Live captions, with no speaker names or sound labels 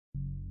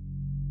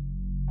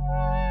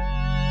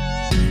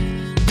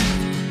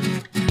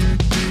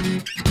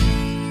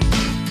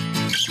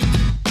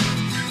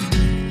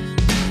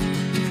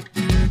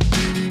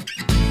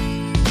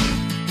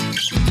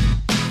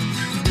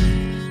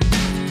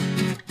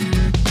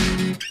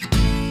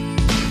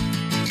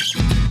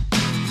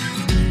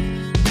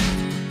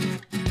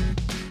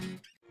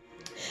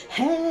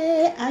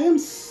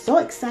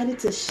excited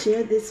to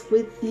share this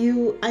with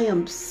you. I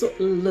am so,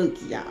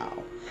 look,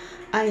 y'all.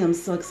 I am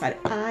so excited.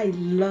 I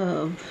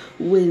love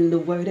when the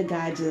word of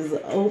God just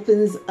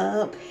opens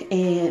up.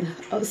 And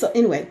so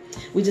anyway,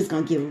 we're just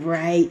going to get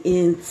right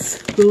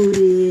into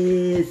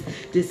this.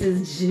 This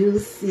is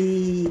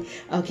juicy.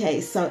 Okay,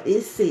 so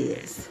it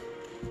says,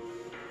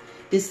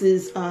 this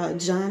is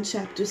John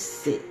chapter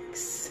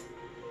 6.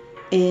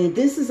 And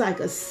this is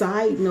like a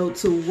side note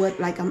to what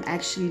like I'm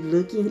actually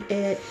looking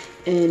at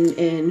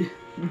and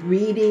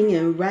reading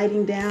and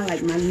writing down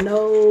like my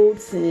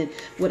notes and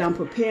what I'm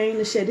preparing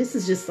to share. This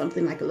is just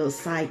something like a little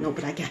side note,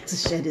 but I got to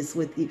share this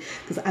with you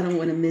because I don't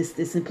want to miss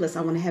this, and plus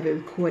I want to have it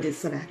recorded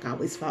so that I can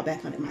always fall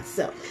back on it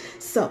myself.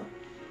 So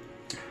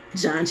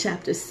John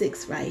chapter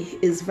 6, right,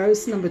 is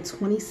verse number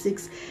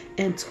 26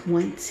 and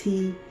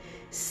 27.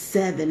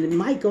 It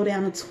might go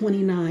down to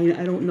 29,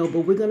 I don't know,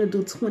 but we're going to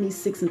do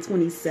 26 and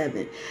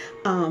 27.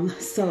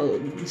 So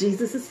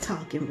Jesus is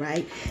talking,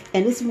 right?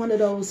 And it's one of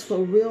those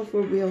for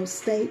real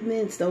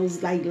statements,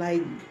 those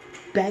like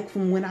back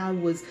from when I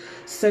was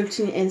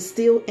searching and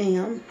still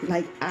am,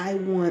 like I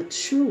want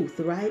truth,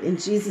 right? And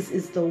Jesus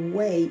is the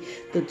way,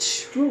 the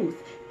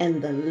truth,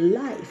 and the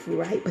life,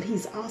 right? But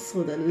he's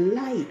also the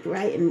light,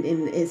 right?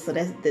 And so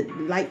that's the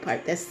light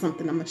part. That's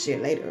something I'm going to share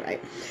later,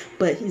 right?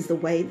 But he's the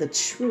way, the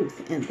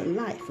truth, and the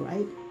life,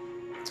 right?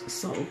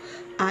 So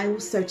I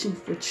was searching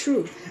for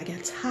truth. I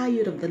got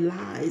tired of the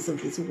lies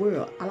of this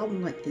world. All I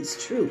want is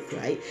truth,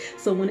 right?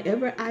 So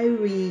whenever I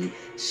read,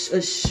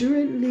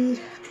 assuredly,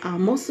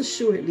 most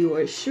assuredly, or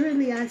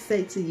assuredly I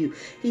say to you,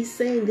 he's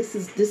saying this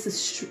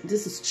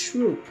is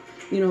true.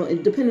 You know,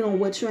 and depending on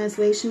what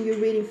translation you're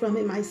reading from,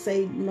 it might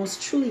say, most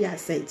truly I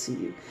say to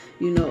you.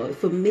 You know,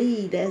 for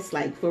me, that's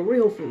like for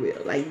real.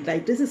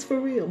 Like this is for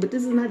real. But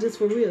this is not just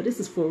for real.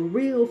 This is for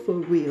real,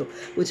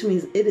 which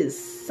means it is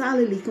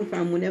solidly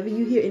confirmed whenever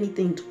you hear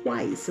anything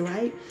twice,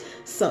 right?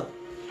 So,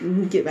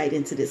 get right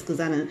into this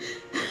because I done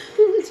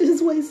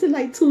just wasted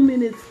like 2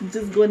 minutes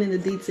just going into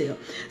detail.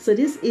 So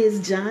this is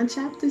John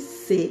chapter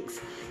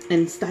 6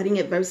 and starting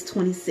at verse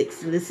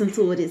 26. Listen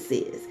to what it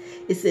says.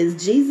 It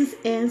says, Jesus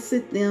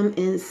answered them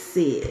and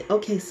said,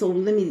 okay, so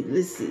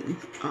let's see.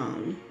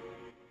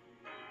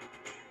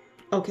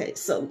 Okay,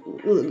 so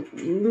let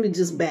me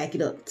just back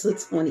it up to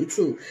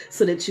 22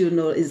 so that you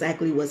know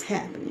exactly what's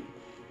happening.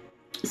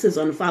 It says,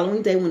 on the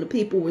following day when the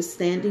people were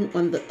standing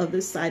on the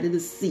other side of the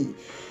sea,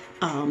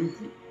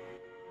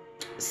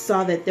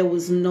 saw that there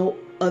was no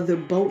other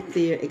boat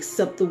there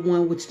except the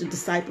one which the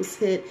disciples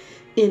had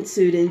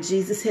entered, and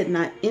Jesus had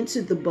not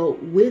entered the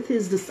boat with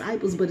his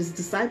disciples, but his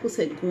disciples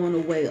had gone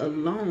away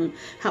alone.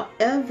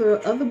 However,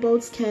 other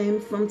boats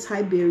came from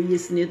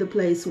Tiberias near the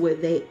place where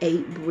they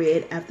ate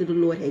bread after the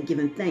Lord had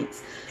given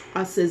thanks.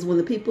 It says, when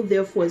the people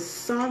therefore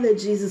saw that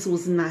Jesus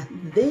was not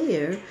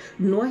there,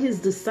 nor his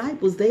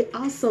disciples, they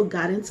also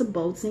got into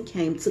boats and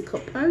came to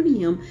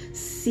Capernaum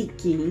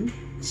seeking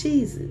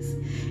Jesus.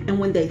 And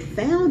when they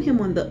found him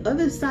on the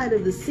other side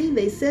of the sea,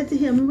 they said to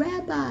him,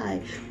 Rabbi,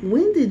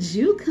 when did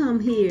you come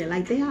here?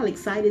 Like they all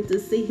excited to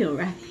see him,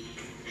 right?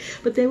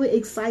 But they were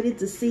excited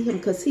to see him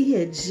because he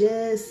had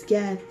just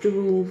got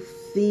through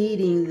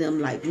feeding them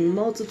like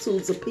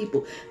multitudes of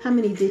people. How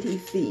many did he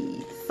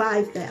feed?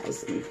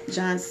 5,000.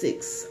 John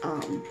 6,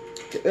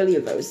 the earlier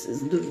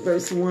verses,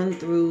 verse 1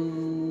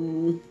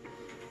 through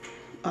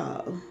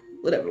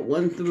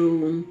 1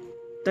 through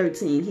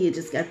 13. He had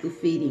just got through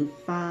feeding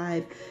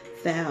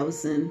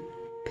 5,000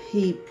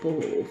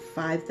 people.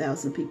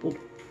 5,000 people.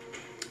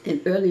 And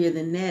earlier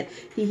than that,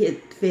 he had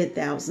fed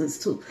thousands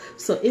too.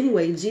 So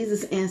anyway,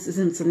 Jesus answers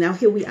him. So now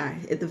here we are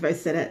at the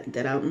verse that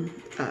I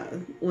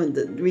want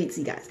to read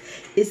to you guys.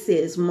 It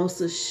says, most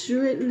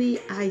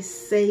assuredly I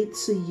say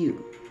to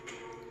you,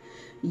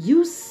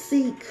 you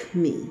seek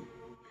me,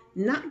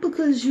 not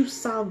because you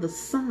saw the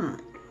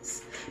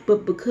signs,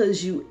 but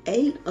because you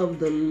ate of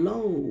the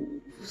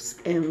loaves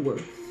and were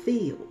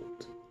filled.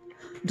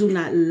 Do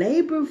not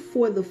labor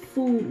for the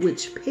food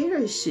which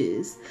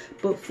perishes,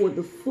 but for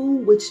the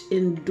food which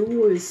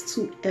endures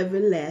to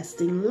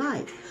everlasting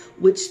life,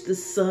 which the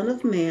Son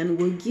of Man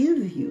will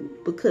give you,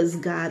 because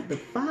God the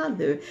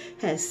Father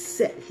has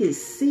set his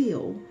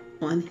seal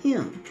on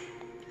him.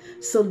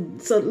 So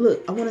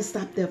look, I want to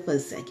stop there for a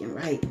second,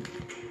 right?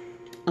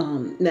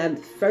 Now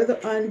further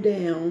on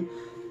down,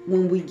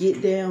 when we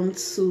get down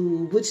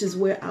to, which is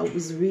where I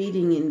was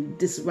reading and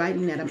this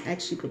writing that I'm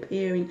actually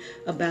preparing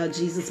about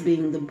Jesus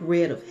being the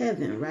bread of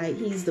heaven, right?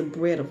 He's the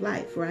bread of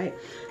life, right?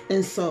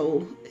 And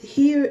so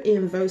here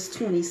in verse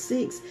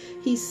 26,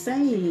 he's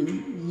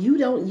saying, you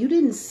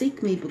didn't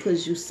seek me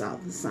because you saw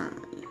the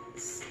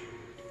signs.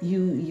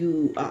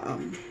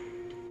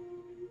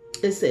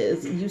 It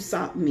says you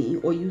sought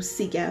me, or you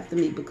seek after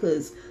me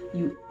because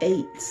you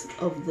ate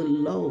of the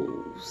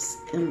loaves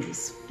and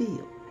was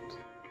filled.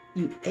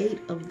 You ate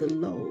of the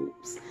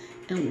loaves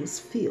and was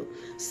filled.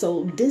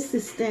 So this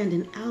is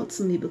standing out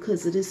to me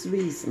because of this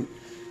reason.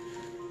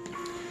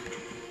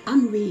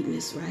 I'm reading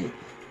this, right?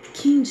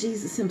 King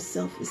Jesus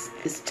himself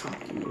is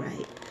talking,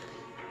 right?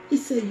 He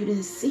said, you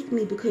didn't seek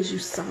me because you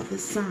saw the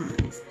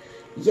signs.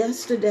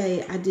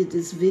 yesterday I did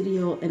this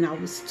video and I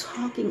was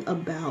talking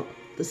about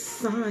the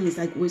signs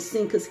like we're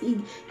seeing, because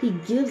he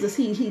gives us,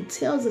 he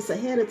tells us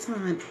ahead of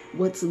time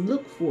what to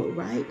look for,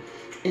 right?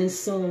 And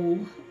so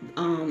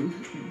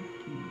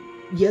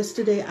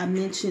yesterday I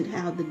mentioned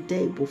how the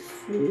day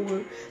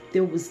before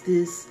there was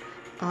this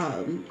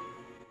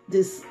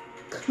this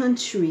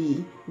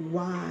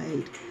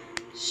country-wide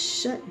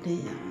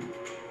shutdown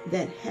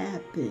that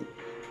happened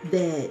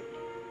that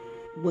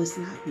was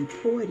not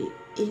reported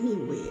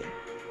anywhere,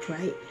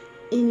 right?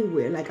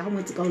 Anywhere. Like I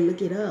went to go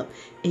look it up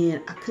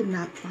and I could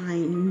not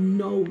find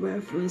no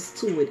reference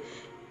to it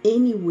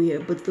anywhere.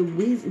 But the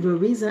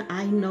reason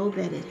I know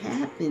that it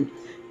happened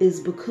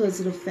is because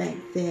of the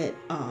fact that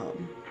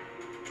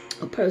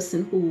a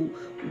person who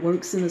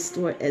works in a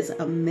store as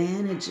a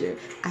manager,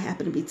 I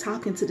happened to be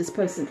talking to this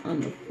person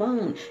on the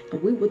phone,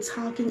 and we were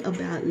talking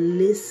about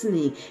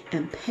listening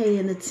and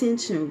paying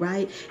attention,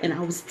 right? And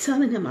I was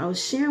telling him, I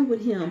was sharing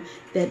with him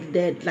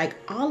that like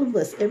all of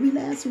us, every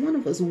last one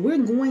of us, we're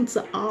going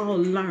to all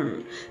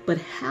learn.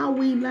 But how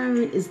we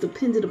learn is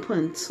dependent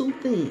upon two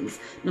things.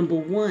 Number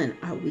one,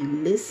 are we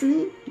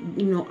listening?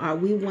 Are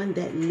we one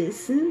that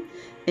listen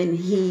and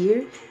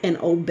hear and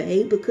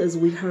obey because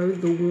we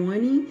heard the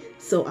warning?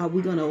 So are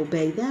we going to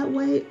obey that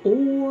way,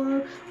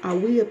 or are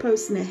we a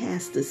person that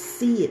has to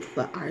see it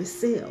for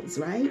ourselves,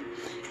 right?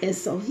 And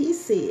so he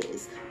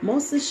says,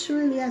 most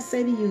assuredly I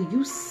say to you,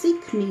 you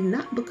seek me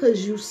not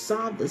because you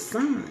saw the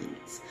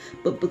signs,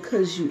 but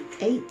because you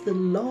ate the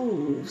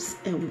loaves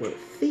and were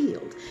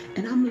filled.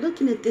 And I'm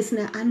looking at this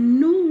now. I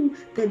knew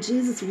that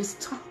Jesus was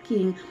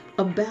talking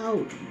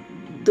about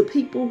the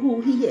people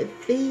who he had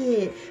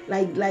fed,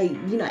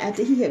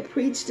 after he had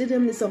preached to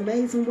them this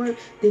amazing word,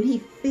 then he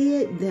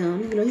fed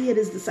them, he had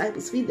his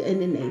disciples feed them,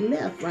 and then they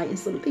left, right? And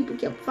so the people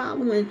kept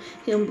following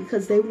him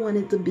because they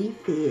wanted to be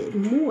fed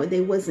more. They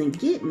wasn't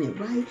getting it,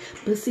 right?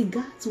 But see,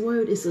 God's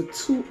word is a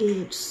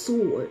two-edged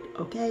sword,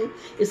 okay?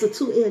 It's a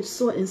two-edged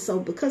sword. And so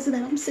because of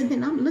that, I'm sitting here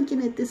and I'm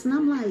looking at this and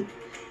I'm like,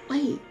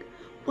 wait,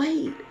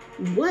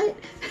 what?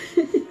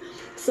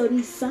 So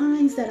these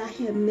signs that I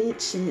had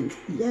mentioned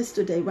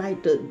yesterday,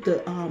 right?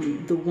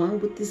 The one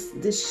with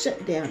this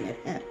shutdown that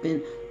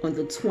happened on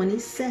the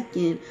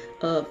 22nd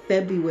of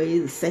February,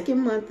 the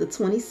second month, the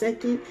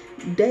 22nd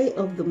day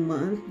of the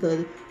month,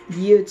 the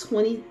year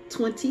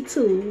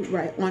 2022,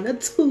 right, on a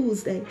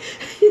Tuesday.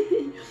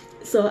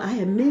 So I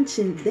had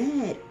mentioned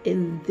that,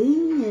 and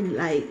then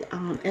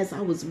as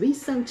I was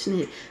researching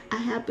it, I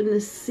happened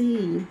to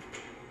see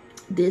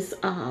this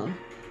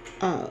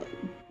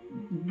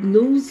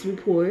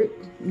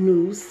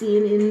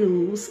CNN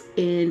News,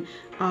 and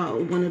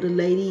one of the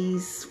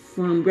ladies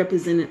from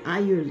representing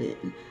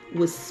Ireland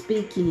was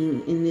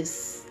speaking in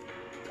this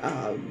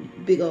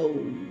big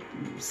old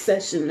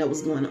session that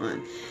was going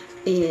on.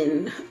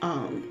 And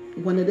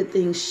one of the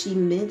things she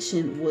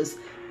mentioned was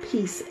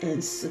peace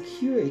and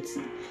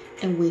security.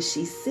 And when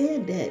she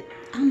said that,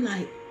 I'm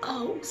like,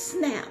 oh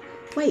snap,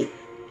 wait,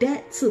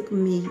 that took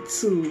me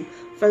to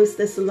 1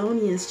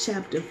 Thessalonians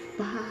chapter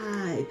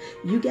 5.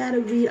 You got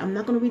to read, I'm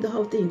not going to read the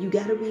whole thing. You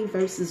got to read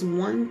verses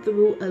 1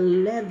 through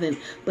 11.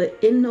 But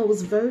in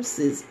those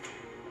verses,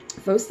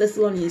 1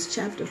 Thessalonians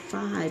chapter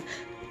 5,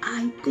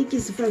 I think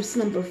it's verse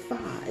number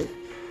 5.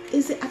 I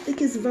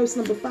think it's verse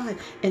number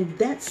 5. And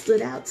that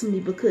stood out to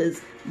me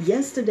because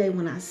yesterday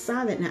when I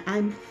saw that, now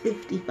I'm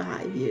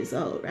 55 years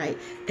old, right?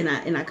 And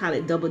I call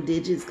it double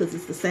digits because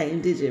it's the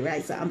same digit,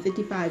 right? So I'm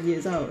 55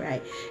 years old,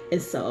 right? And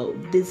so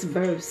this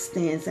verse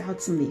stands out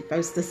to me,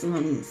 1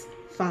 Thessalonians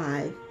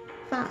 5:5.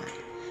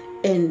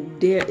 And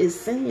there is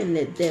saying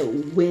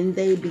that when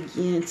they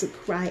begin to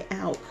cry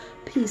out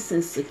peace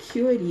and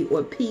security,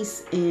 or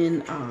peace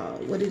and,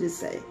 what did it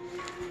say?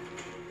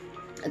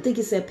 I think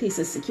it said peace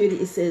and security.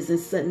 It says, and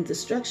sudden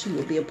destruction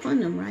will be upon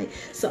them, right?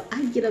 So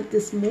I get up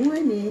this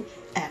morning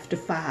after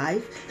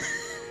 5.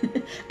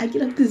 I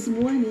get up this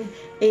morning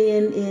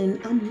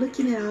and I'm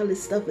looking at all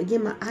this stuff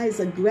again. My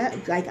eyes are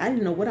I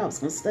didn't know what I was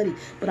going to study,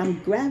 but I'm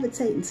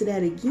gravitating to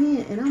that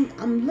again. And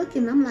I'm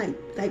looking, I'm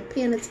like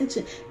paying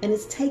attention, and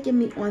it's taking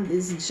me on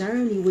this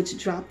journey, which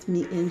dropped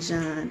me in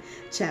John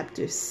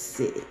chapter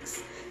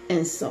 6.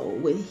 And so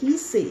when he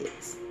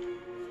says,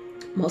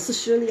 most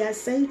assuredly I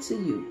say to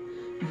you,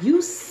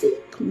 you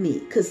seek me,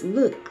 because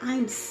look,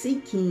 I'm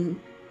seeking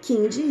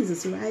King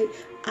Jesus, right?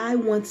 I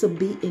want to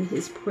be in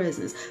his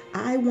presence.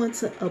 I want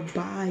to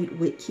abide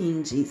with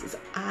King Jesus.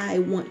 I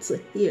want to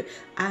hear.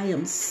 I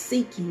am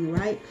seeking,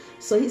 right?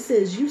 So he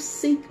says, you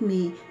seek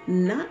me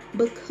not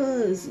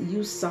because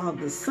you saw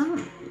the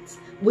signs,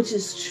 which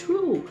is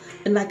true.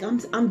 And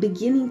I'm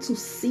beginning to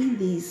see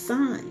these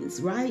signs,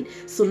 right?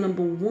 So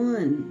number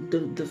one,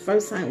 the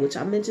first sign, which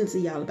I mentioned to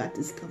y'all about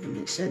this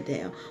government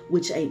shutdown,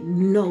 which ain't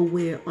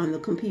nowhere on the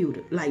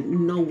computer, like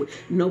nowhere.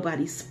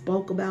 Nobody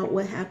spoke about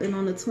what happened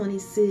on the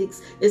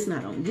 26th. It's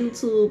not on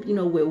YouTube,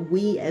 where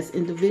we as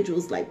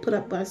individuals put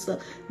up our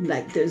stuff.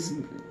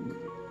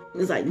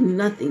 It's like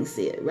nothing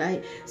said,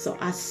 right? So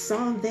I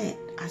saw that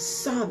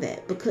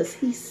because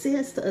he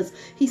says to us,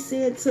 he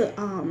said to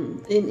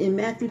in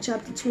Matthew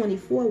chapter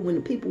 24, when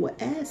the people were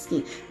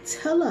asking,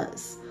 tell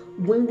us,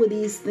 when will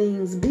these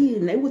things be?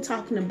 And they were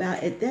talking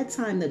about at that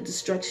time the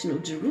destruction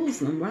of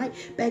Jerusalem, right?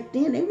 Back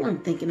then they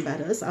weren't thinking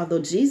about us,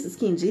 although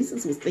King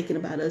Jesus was thinking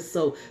about us.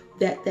 So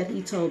that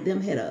he told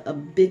them had a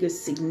bigger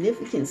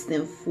significance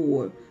than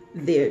for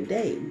their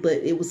day, but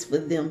it was for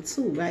them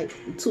too, right?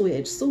 The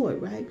two-edged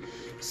sword, right?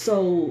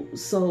 So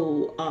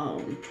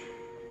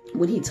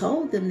when he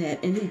told them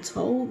that, and he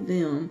told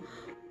them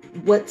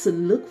what to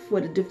look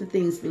for, the different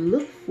things to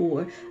look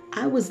for,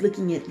 I was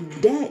looking at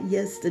that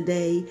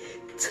yesterday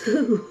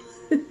too.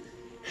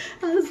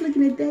 I was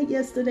looking at that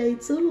yesterday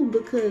too,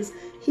 because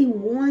he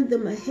warned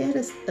them ahead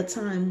of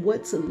time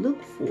what to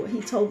look for.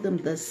 He told them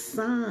the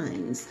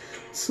signs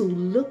to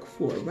look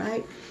for,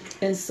 right?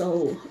 And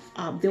so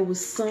there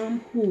was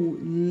some who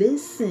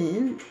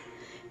listened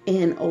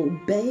and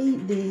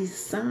obeyed these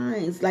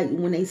signs. Like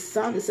when they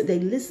saw this, they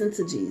listened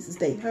to Jesus.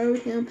 They heard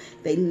him.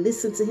 They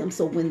listened to him.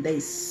 So when they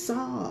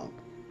saw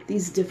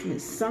these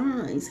different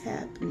signs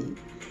happening,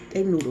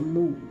 they knew to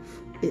move.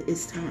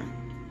 It's time.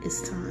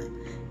 It's time.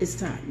 It's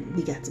time.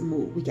 We got to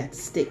move. We got to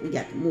stick. We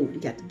got to move. We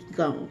got to get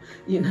going.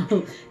 You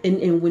know,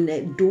 and when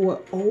that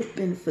door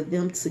opened for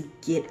them to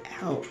get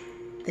out,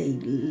 they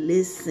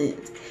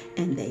listened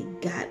and they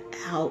got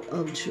out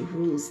of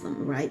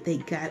Jerusalem, right? They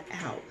got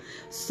out.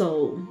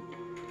 So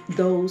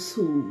those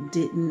who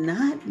did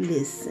not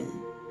listen,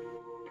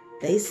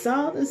 they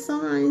saw the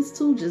signs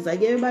too, just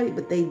like everybody,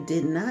 but they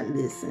did not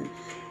listen.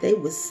 They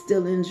were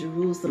still in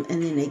Jerusalem,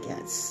 and then they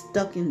got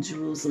stuck in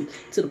Jerusalem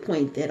to the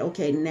point that,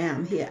 okay, now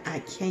I'm here. I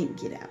can't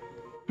get out.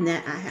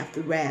 Now I have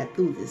to ride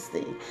through this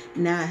thing.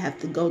 Now I have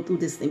to go through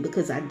this thing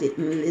because I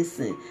didn't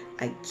listen.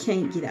 I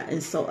can't get out.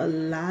 And so a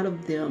lot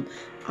of them,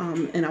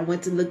 and I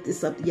went to look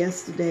this up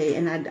yesterday,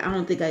 and I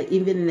don't think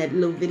even in that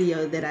little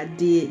video that I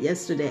did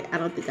yesterday, I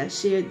don't think I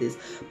shared this,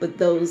 but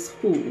those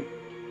who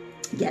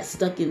got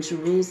stuck in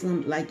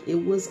Jerusalem, like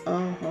it was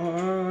a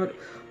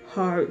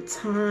hard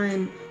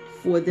time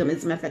for them.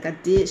 As a matter of fact,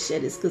 I did share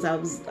this because I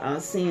was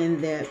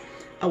saying that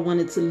I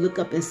wanted to look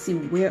up and see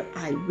where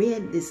I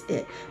read this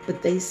at,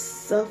 but they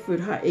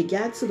suffered hard. It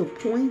got to the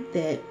point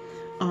that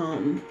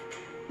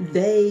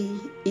they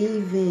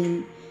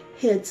even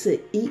had to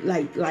eat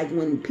like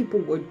when people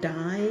were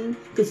dying,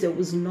 because there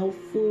was no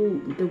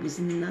food, there was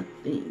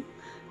nothing.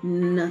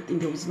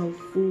 There was no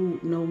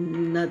food, no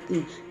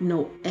nothing,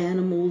 no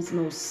animals,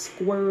 no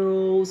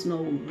squirrels,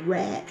 no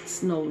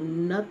rats, no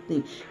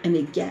nothing. And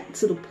it got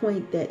to the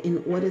point that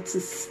in order to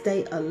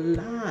stay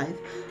alive,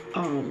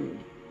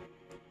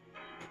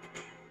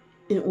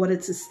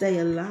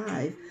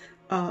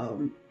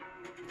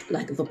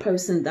 like if a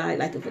person died,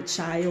 like if a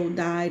child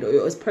died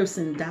or a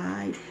person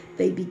died,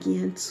 they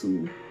began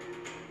to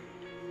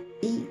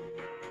eat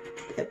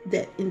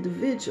that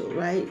individual,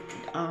 right?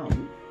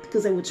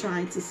 Because they were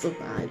trying to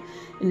survive.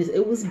 And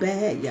it was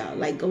bad, y'all.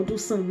 Like, go do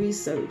some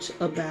research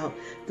about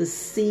the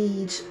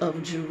siege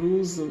of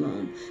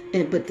Jerusalem.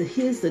 But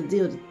here's the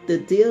deal. The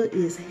deal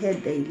is,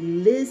 had they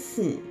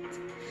listened,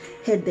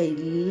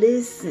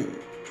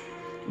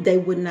 they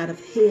would not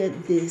have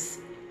had this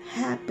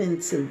happen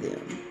to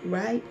them,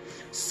 right?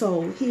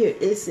 So here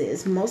it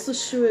says, most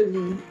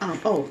assuredly,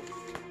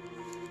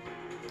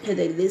 had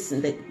they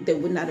listened, they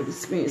would not have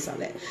experienced all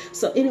that.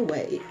 So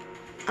anyway,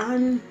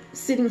 I'm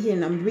sitting here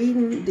and I'm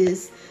reading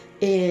this,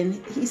 and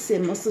he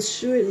said, most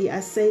assuredly I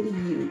say to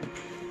you,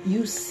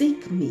 you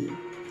seek me,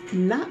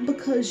 not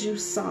because you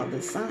saw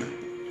the signs,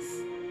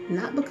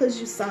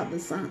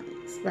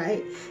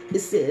 right? It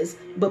says,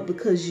 but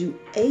because you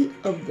ate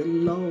of the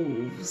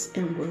loaves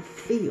and were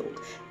filled.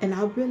 And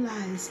I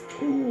realized,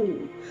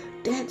 oh,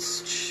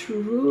 that's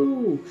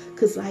true.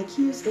 Because like,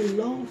 here's the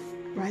loaf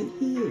right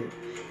here.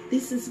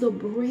 This is the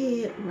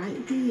bread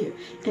right here.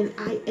 And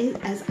I ate,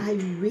 as I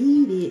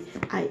read it,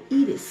 I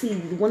eat it. See,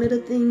 one of the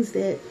things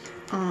that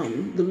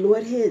the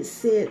Lord had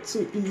said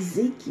to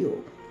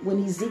Ezekiel,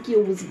 when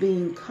Ezekiel was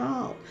being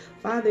called,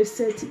 Father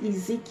said to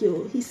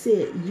Ezekiel, he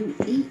said, you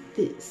eat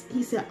this.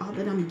 He said, all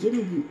that I'm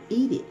giving you,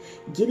 eat it.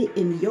 Get it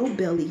in your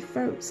belly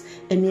first.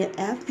 And then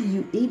after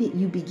you eat it,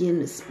 you begin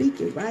to speak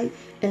it, right?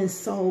 And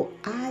so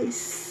I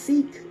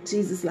seek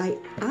Jesus. Like,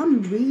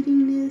 I'm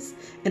reading this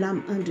and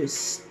I'm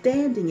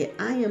understanding it.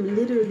 I am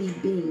literally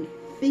being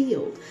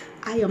filled.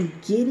 I am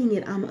getting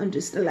it. I'm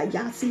understanding. Like,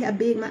 y'all see how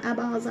big my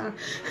eyeballs are?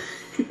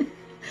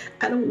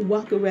 I don't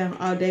walk around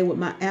all day with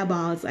my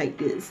eyeballs like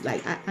this.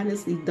 Like, I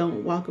honestly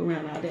don't walk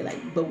around all day.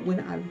 Like, but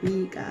when I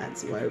read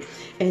God's word,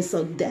 and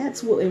so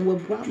that's what, and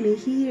what brought me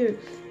here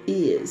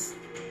is,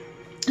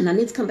 and I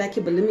need to come back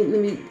here, but let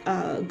me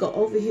go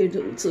over here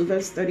to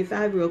verse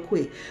 35 real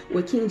quick,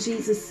 where King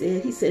Jesus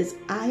said, he says,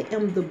 I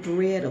am the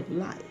bread of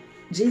life.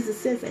 Jesus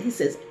says that. He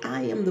says,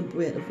 I am the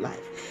bread of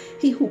life.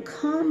 He who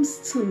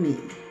comes to me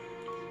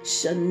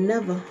shall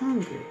never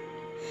hunger,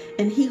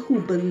 and he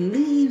who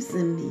believes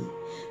in me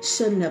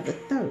shall never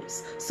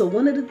thirst. So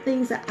one of the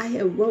things that I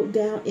had wrote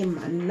down in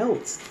my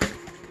notes,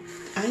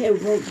 I'm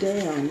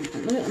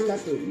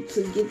about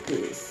to get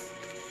this,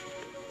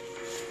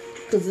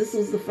 because this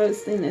was the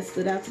first thing that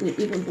stood out to me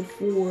even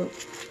before.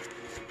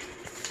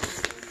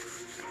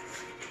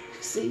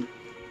 See,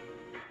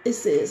 it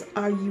says,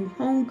 are you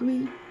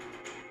hungry?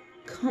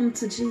 come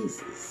to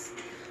Jesus?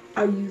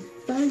 Are you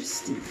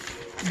thirsty?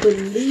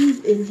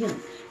 Believe in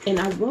him. And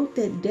I wrote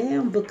that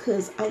down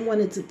because I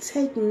wanted to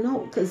take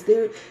note, because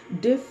there are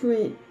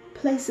different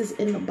places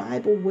in the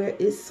Bible where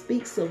it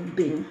speaks of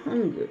being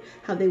hungry,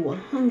 how they will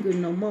hunger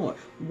no more.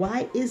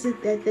 Why is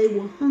it that they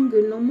will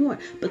hunger no more?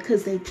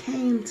 Because they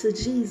came to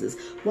Jesus.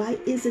 Why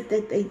is it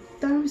that they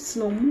thirst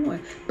no more?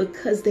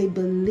 Because they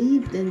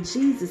believed in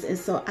Jesus. And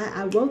so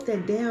I wrote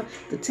that down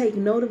to take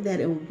note of that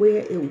and where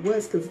it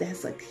was, because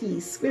that's a key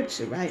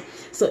scripture, right?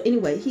 So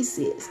anyway, he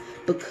says,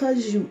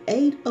 because you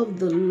ate of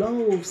the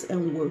loaves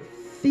and were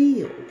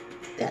filled.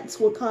 That's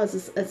what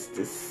causes us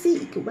to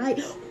seek, right?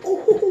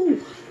 Ooh.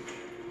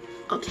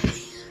 Okay.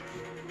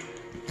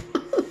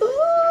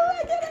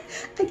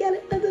 I got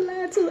another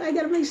line too. I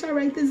gotta make sure I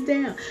write this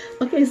down.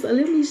 Okay, so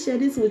let me share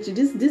this with you.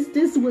 This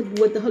is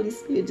what the Holy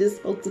Spirit just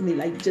spoke to me,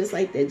 like just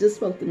like that, just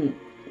spoke to me.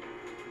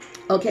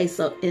 Okay,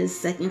 so in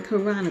 2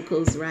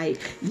 Chronicles, right?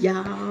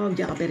 Y'all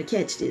better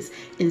catch this.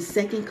 In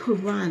 2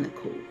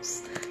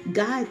 Chronicles,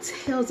 God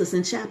tells us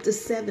in chapter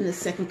 7 of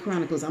 2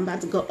 Chronicles, I'm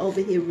about to go over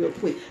here real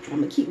quick. I'm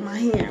going to keep my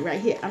hand right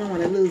here. I don't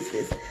want to lose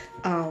this.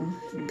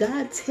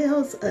 God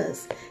tells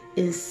us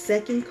in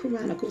 2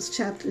 Chronicles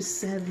chapter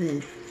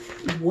 7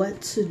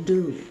 what to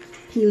do.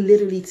 He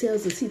literally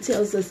tells us, he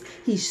tells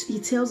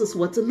us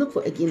what to look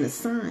for. Again, the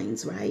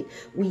signs, right?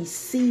 We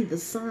see the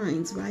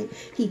signs, right?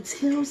 He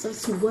tells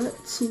us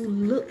what to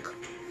look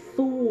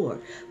for.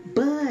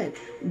 But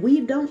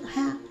we don't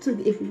have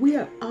to, if we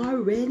are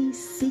already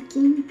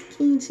seeking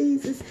King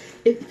Jesus,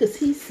 because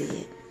he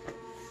said,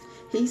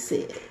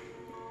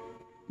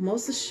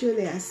 most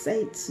assuredly I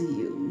say to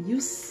you,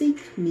 you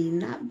seek me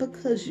not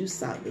because you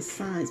saw the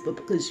signs, but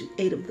because you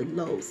ate of the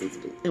loaves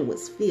and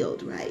was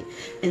filled, right?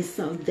 And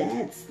so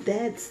that's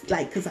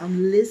like, because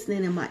I'm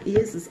listening and my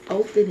ears is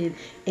open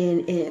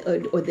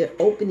or they're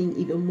opening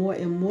even more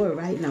and more,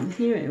 right? And I'm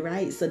hearing,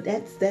 right? So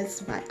that's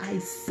why I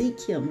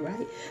seek him,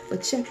 right?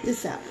 But check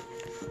this out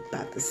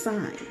about the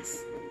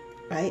signs,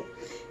 right?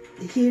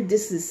 Here,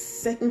 this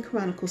is 2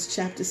 Chronicles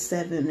chapter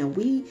 7, and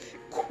we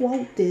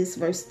quote this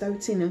verse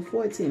 13 and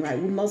 14,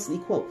 right? We mostly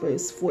quote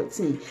verse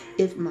 14.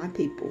 If my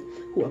people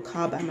who are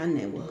called by my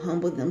name will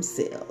humble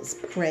themselves,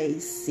 pray,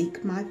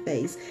 seek my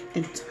face,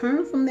 and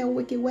turn from their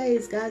wicked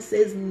ways, God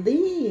says,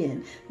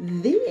 then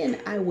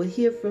I will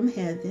hear from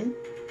heaven.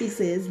 He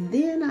says,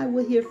 then I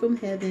will hear from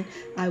heaven.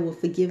 I will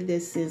forgive their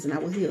sins and I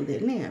will heal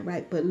their land,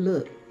 right? But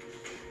look,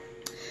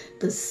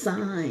 the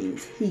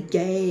signs, he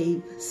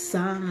gave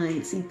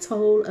signs. He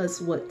told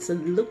us what to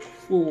look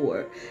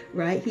for,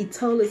 right? He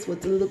told us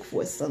what to look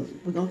for. So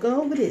we're going to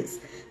go over this.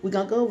 We're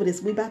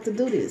about to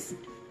do this.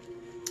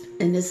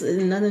 And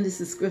none of this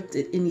is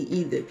scripted any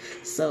either.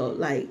 So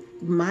like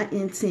my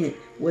intent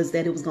was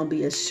that it was going to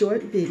be a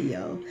short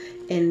video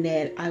and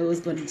that I was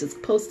going to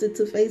just post it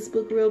to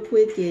Facebook real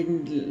quick.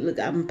 And look,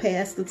 I'm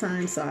past the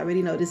time, so I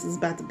already know this is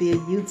about to be a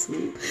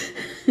YouTube.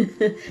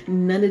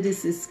 None of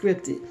this is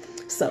scripted.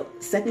 So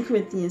 2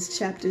 Corinthians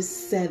chapter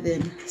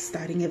 7,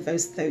 starting at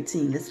verse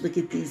 13. Let's look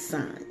at these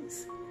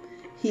signs.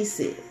 He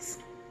says,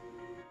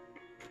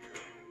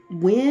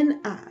 when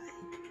I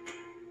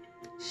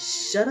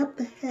shut up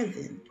the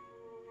heaven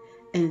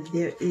and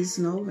there is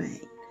no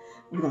rain.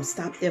 We're going to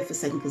stop there for a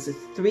second because there's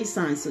 3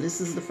 signs. So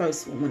this is the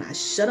first one. When I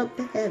shut up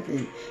the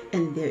heaven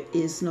and there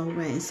is no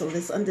rain. So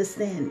let's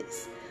understand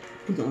this.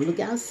 We're going to look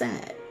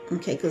outside.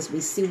 Okay, because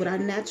we see with our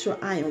natural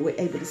eye and we're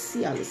able to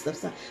see all this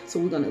stuff. So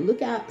we're going to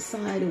look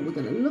outside and we're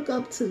going to look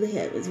up to the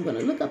heavens. We're going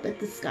to look up at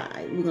the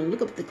sky. We're going to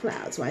look up at the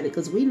clouds, right?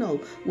 Because we know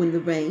when the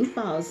rain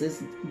falls,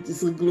 it's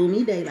a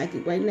gloomy day. Like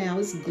right now,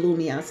 it's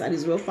gloomy outside.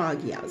 It's real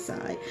foggy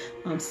outside.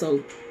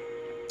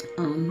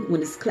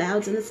 When it's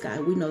clouds in the sky,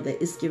 we know that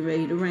it's getting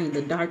ready to rain.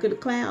 The darker the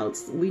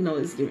clouds, we know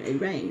it's getting ready to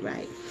rain,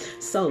 right?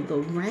 So the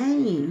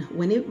rain,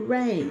 when it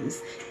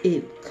rains,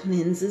 it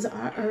cleanses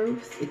our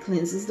earth, it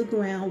cleanses the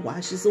ground,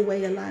 washes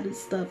away a lot of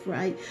stuff,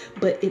 right?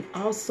 But it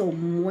also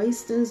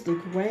moistens the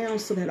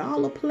ground so that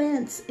all the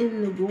plants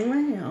in the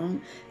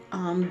ground,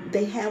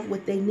 they have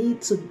what they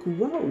need to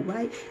grow,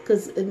 right?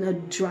 Because in a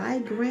dry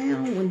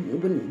ground,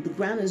 when the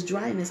ground is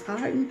dry and it's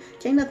hardened,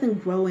 can't nothing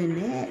grow in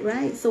that,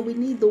 right? So we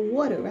need the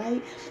water,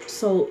 right?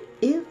 So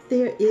if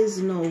there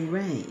is no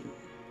rain,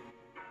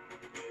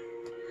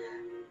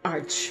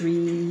 our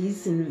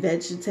trees and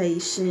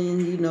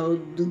vegetation, you know,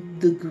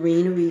 the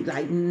greenery,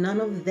 like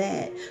none of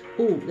that.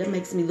 Oh, that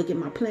makes me look at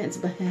my plants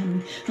behind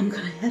me. I'm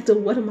going to have to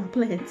water my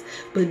plants.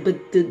 But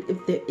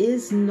if there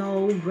is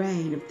no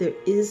rain, if there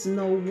is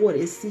no water,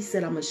 he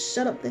said, I'm going to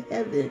shut up the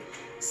heaven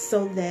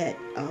so that,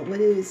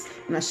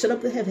 when I shut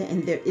up the heaven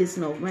and there is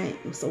no rain.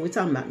 So we're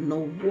talking about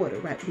no water,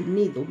 right? We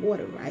need the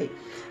water, right?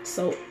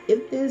 So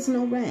if there's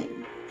no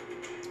rain,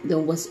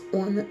 then what's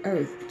on the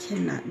earth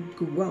cannot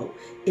grow.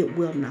 It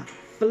will not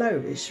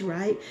flourish,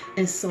 right?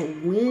 And so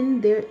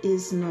when there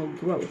is no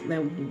growth,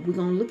 now we're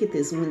going to look at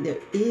this. When there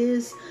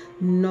is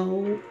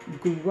no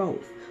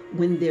growth,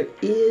 when there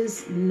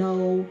is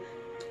no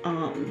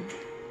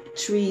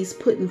trees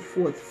putting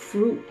forth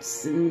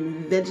fruits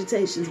and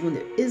vegetations when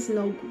there is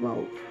no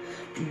growth.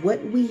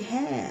 What we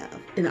have,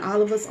 and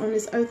all of us on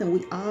this earth, and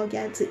we all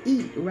got to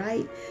eat,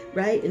 right?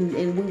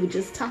 And we were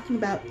just talking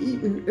about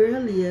eating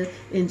earlier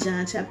in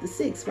John chapter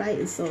 6, right?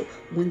 And so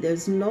when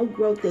there's no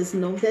growth, there's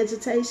no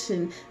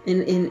vegetation,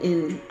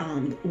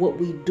 and what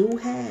we do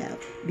have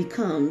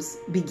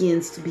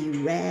begins to be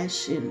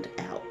rationed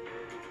out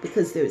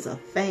because there's a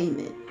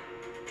famine.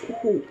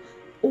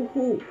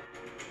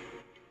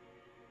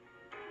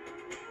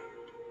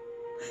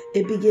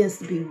 It begins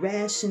to be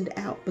rationed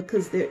out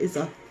because there is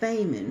a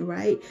famine,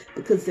 right?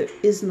 Because there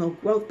is no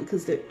growth,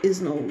 because there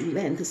is no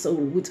land. So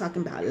we're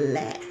talking about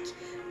lack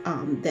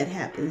that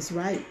happens,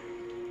 right?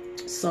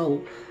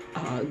 So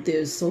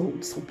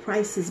so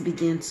prices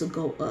begin to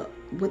go up.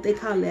 What they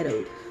call that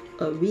a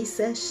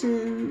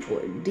recession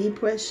or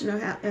depression, or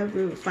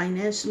however,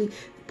 financially,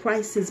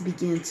 prices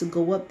begin to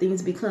go up.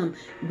 Things become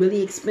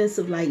really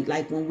expensive.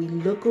 Like when we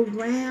look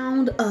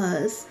around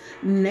us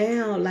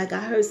now, like I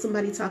heard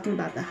somebody talking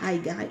about the high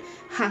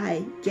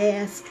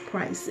gas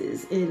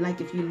prices, and like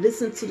if you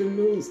listen to the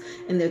news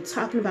and they're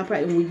talking about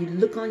price, and when you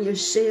look on your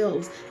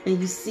shelves and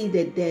you see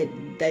that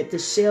the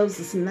shelves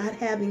is not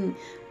having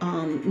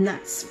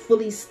not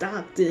fully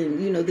stocked,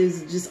 and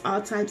there's just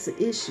all types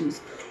of issues.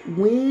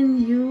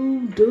 When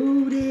you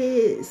do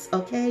this,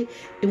 okay,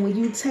 and when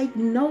you take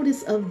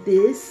notice of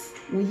this,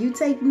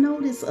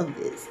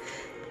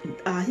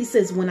 he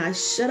says, when I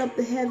shut up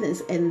the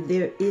heavens and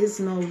there is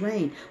no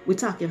rain. We're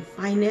talking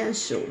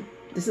financial.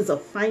 This is a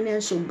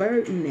financial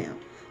burden now.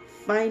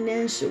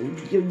 Financial.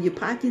 Your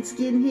pocket's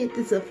getting hit.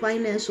 This is a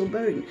financial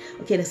burden.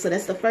 Okay, so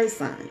that's the first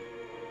sign.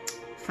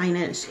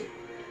 Financial.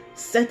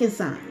 Second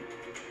sign.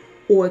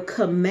 Or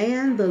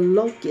command the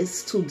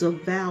locusts to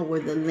devour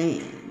the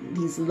land.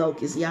 These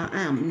locusts, y'all,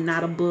 I am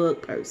not a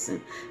bug person.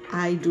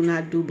 I do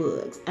not do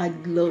bugs.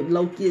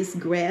 Locusts,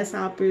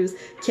 grasshoppers,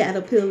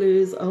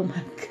 caterpillars. Oh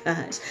my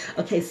gosh.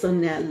 Okay, so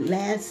now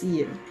last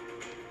year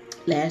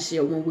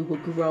when we were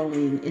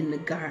growing in the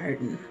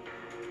garden,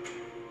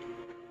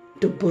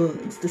 the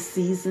bugs, the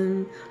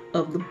season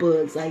of the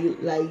bugs,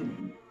 like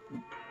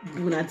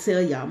when I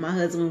tell y'all, my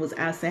husband was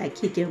outside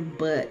kicking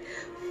butt,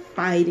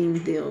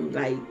 fighting them,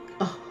 like,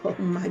 oh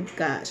my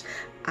gosh.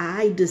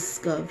 I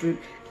discovered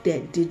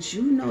that, did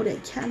you know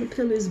that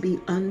caterpillars be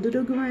under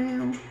the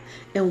ground?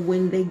 And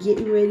when they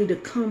getting ready to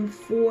come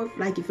forth,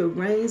 like if it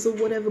rains or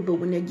whatever, but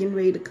when they're getting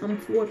ready to come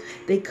forth,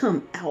 they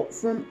come out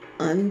from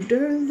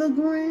under the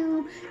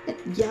ground.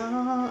 And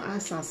y'all, I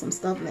saw some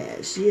stuff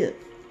last year.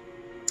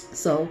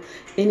 So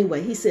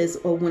anyway, he says,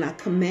 or when I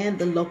command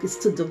the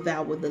locusts to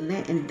devour the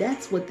land. And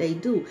that's what they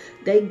do.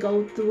 They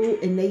go through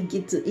and they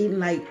get to eat,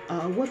 like,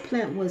 what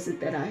plant was it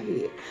that I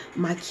had?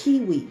 My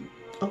kiwi.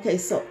 Okay,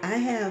 so I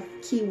have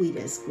kiwi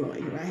that's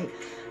growing, right?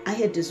 I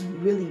had this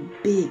really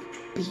big,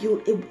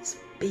 it was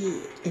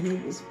big and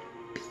it was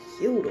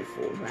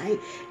beautiful, right?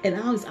 And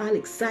I was all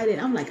excited.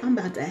 I'm like, I'm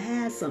about to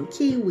have some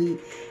kiwi.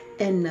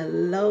 And the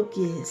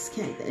locusts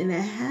came, and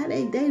how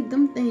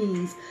them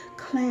things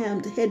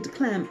had to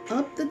climb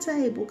up the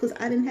table, because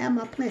I didn't have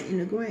my plant in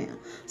the ground.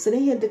 So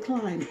they had to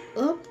climb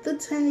up the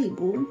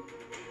table,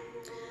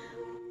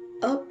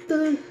 up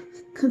the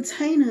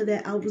container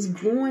that I was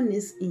growing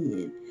this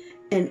in,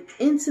 and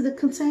into the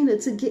container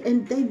to get,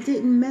 and they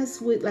didn't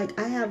mess with, like,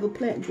 I have a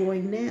plant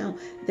growing now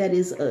that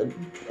is a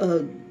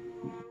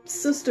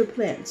sister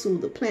plant to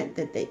the plant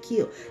that they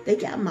killed. They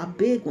got my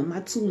big one. My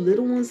two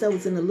little ones that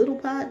was in the little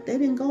pot, they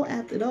didn't go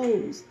after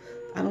those.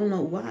 I don't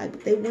know why,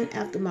 but they went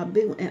after my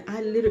big one. And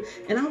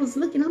I was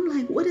looking, I'm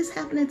like, what is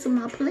happening to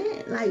my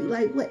plant?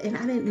 Like what? And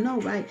I didn't know,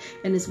 right?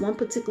 And this one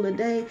particular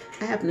day,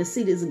 I happened to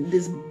see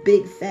this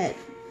big fat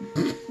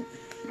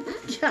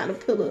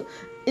caterpillar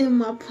in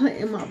my plant,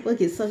 in my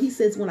bucket. So he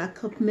says, when I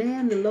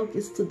command the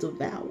locusts to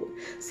devour.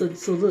 So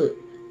look,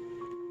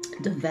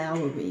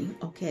 devouring,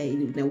 okay,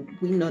 now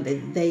we know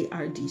that they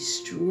are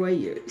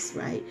destroyers,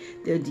 right?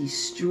 They're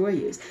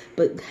destroyers.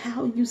 But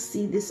how you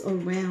see this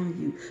around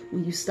you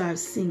when you start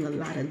seeing a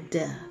lot of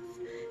death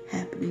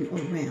happening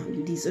around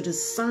you? These are the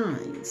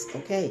signs,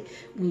 okay?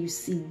 When you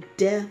see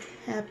death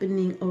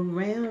happening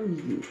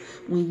around you,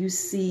 when you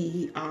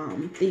see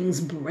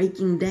things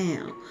breaking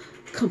down,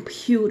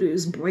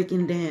 computers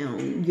breaking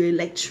down, your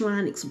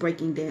electronics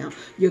breaking down,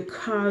 your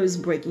cars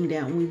breaking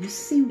down, when you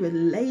see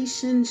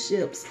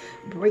relationships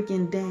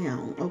breaking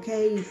down,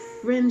 okay,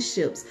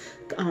 friendships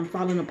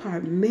falling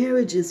apart,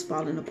 marriages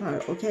falling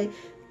apart, okay,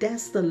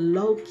 that's the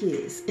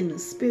locust. In the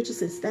spiritual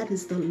sense, that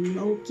is the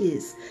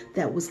locust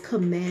that was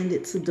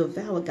commanded to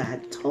devour.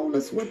 God told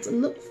us what to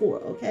look for,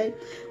 okay?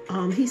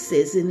 He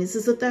says, and this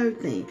is the third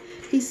thing,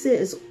 he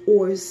says,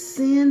 or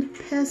send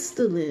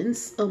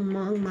pestilence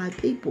among my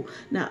people.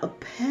 Now, a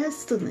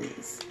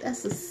pestilence,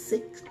 that's a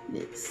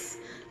sickness.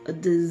 a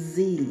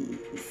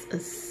disease, a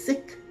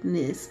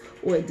sickness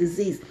or a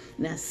disease.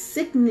 Now,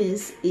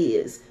 sickness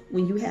is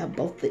when you have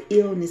both the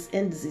illness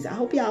and disease. I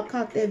hope y'all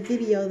caught that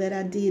video that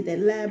I did, that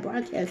live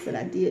broadcast that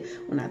I did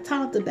when I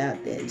talked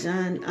about that.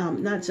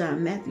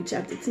 Matthew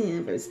chapter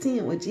 10, verse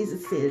 10, where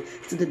Jesus said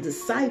to the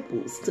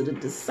disciples,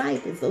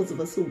 those of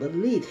us who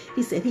believe,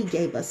 he said he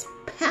gave us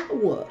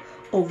power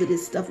over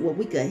this stuff where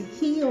we could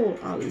heal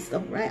all this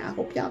stuff, right? I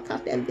hope y'all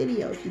caught that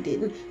video. If you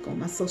didn't, go on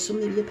my social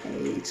media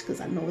page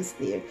because I know it's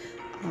there.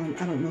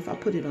 I don't know if I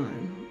put it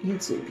on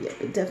YouTube yet,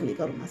 but definitely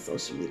go to my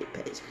social media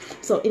page.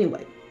 So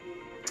anyway,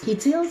 he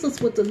tells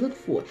us what to look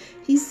for.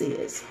 He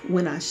says,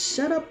 when I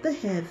shut up the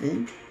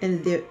heaven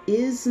and there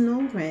is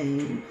no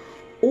rain,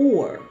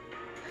 or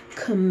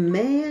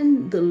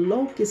command the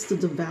locusts to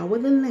devour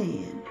the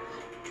land,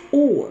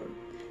 or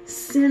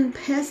send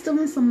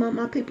pestilence among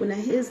my people. Now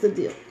here's the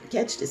deal.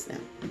 Catch this now.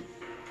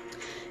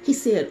 He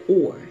said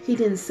or. He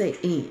didn't say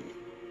and.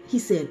 He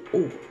said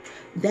or.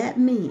 That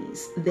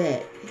means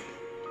that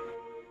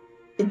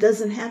it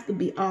doesn't have to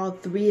be all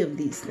three of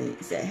these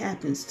things that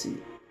happens to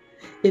you.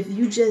 If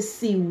you just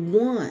see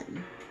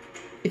one,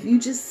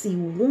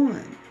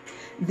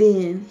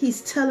 then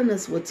he's telling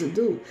us what to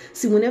do.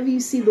 See, whenever you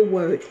see the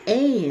word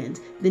and,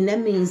 then that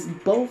means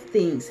both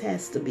things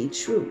has to be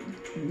true.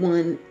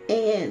 One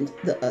and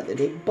the other.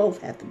 They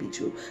both have to be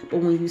true. But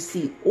when you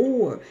see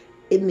or,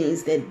 it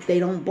means that they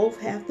don't both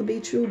have to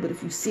be true. But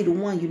if you see the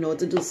one, you know what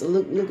to do. So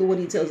look at what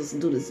he tells us to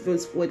do. This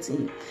verse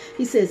 14.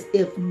 He says,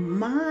 if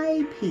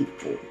my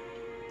people,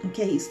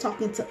 okay, he's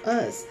talking to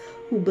us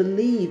who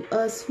believe,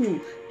 us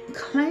who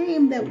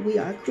claim that we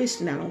are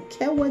Christian. I don't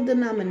care what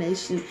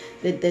denomination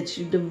that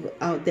you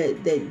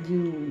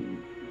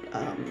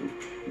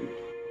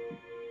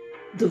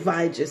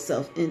divide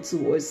yourself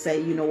into, or say,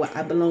 you know what,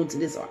 I belong to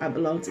this, or I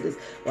belong to this,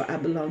 or I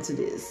belong to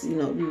this. You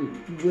know,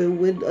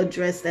 we'll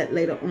address that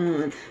later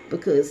on,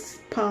 because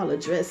Paul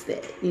addressed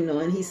that, you know,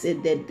 and he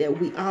said that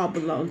we all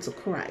belong to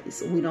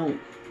Christ. We're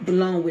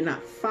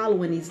not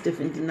following these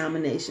different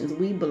denominations.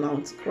 We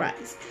belong to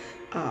Christ.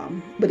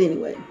 But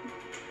anyway,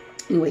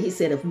 he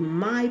said, if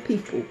my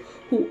people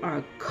who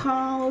are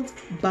called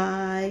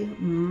by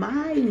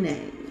my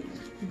name,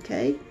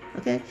 okay,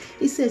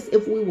 he says,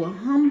 if we will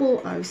humble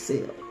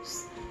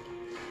ourselves,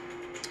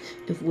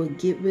 if we'll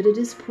get rid of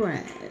this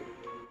pride,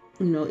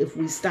 you know, if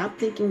we stop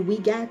thinking we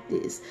got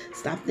this,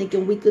 stop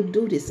thinking we could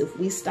do this, if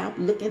we stop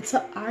looking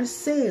to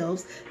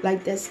ourselves,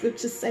 like that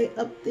scripture say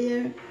up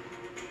there,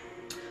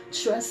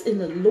 trust in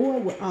the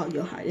Lord with all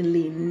your heart and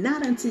lean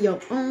not unto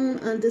your own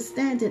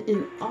understanding.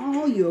 In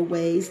all your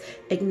ways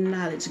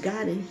acknowledge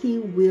God, and he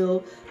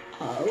will,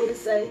 what did it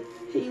say?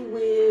 He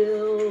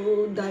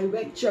will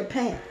direct your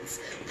paths.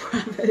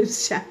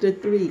 Proverbs chapter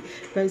 3,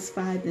 verse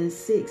 5 and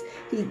 6.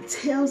 He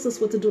tells us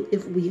what to do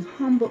if we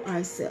humble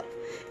ourselves.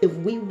 If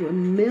we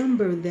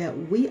remember that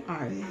we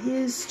are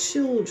his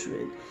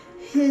children,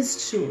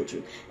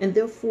 and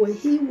therefore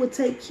he will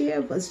take care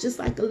of us just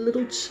like a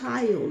little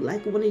child,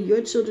 like one of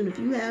your children. If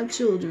you have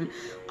children,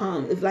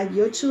 if like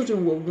your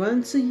children will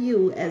run to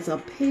you as a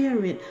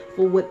parent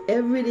for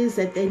whatever it is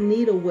that they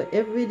need, or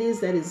whatever it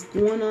is that is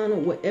going on, or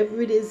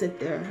whatever it is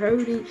that they're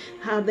hurting,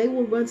 how they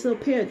will run to a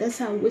parent. That's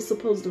how we're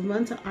supposed to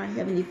run to our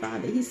Heavenly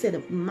Father. He said,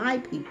 if my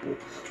people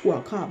who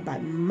are called by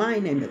my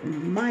name, if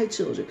my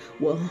children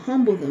will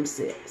humble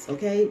themselves,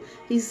 okay?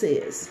 He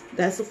says,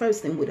 that's the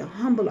first thing, we're to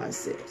humble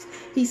ourselves.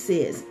 He says,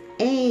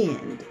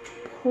 and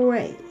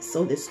pray.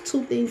 So there's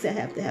two things that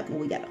have to happen.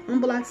 We got to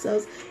humble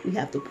ourselves. We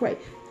have to pray.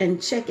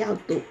 And check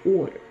out the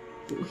order.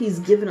 He's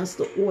given us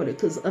the order,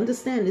 because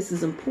understand this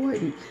is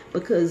important,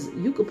 because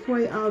you could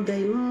pray all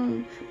day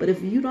long, but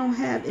if you don't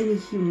have any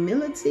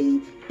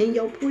humility in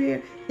your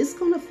prayer, it's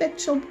going to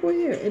affect your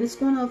prayer, and it's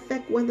going to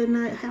affect whether or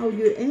not how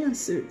you're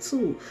answered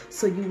too.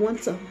 So you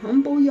want to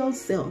humble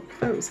yourself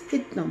first.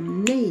 Hit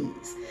them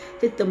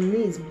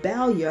knees,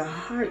 bow your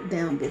heart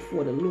down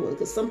before the Lord,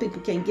 because some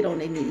people can't get on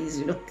their knees,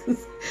 you know.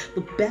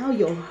 But bow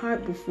your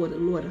heart before the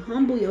Lord,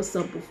 humble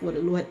yourself before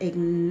the Lord,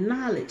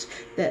 acknowledge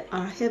that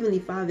our Heavenly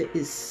Father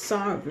is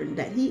sovereign,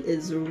 that he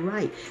is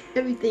right.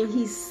 Everything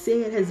he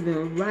said has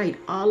been right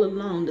all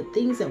along. The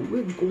things that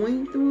we're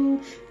going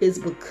through is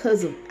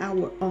because of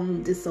our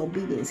own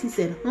disobedience. He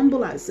said,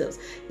 humble ourselves.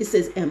 It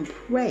says, and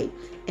pray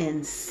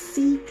and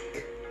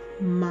seek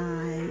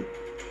my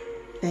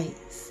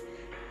face.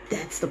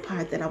 That's the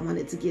part that I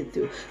wanted to get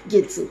to.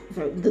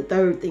 The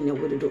third thing that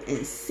we're to do,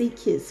 and seek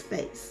his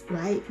face.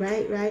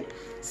 Right.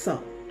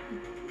 So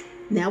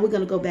now we're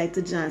going to go back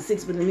to John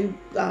 6, but let me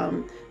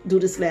do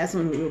this last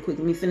one real quick.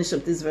 Let me finish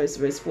up this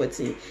verse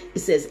 14. It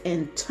says,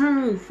 and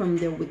turn from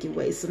their wicked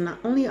ways. So not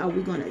only are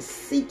we going to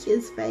seek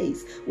his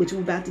face, which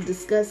we're about to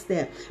discuss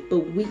that,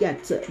 but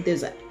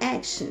there's an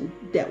action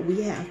that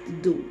we have to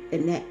do.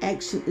 And that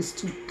action is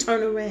to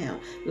turn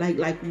around.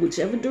 Like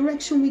whichever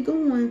direction we're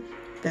going,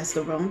 that's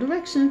the wrong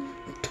direction.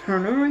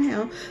 Turn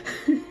around.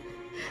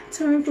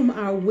 Turn from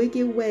our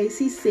wicked ways.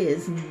 He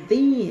says,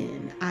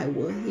 then I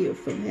will hear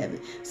from heaven.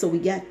 So we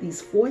got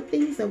these 4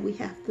 things that we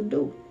have to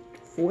do.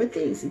 4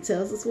 things. He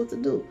tells us what to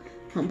do.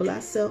 Humble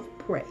ourselves,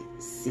 pray,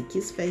 seek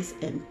his face,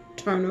 and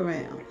turn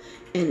around.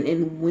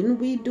 And when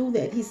we do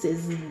that, he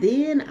says,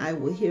 then I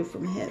will hear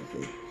from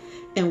heaven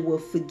and will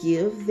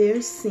forgive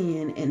their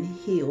sin and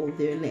heal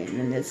their land.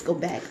 And let's go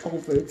back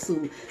over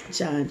to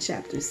John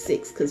chapter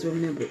 6, because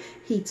remember,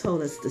 he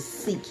told us to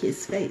seek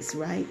his face,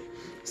 right?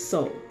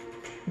 So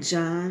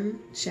John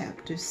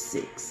chapter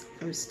 6,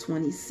 verse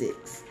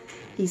 26,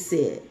 he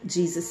said,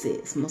 Jesus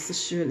says, most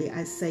assuredly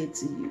I say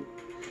to you,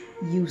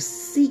 you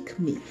seek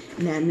me.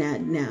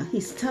 Now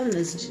he's telling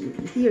us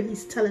here,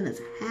 he's telling us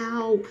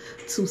how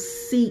to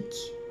seek.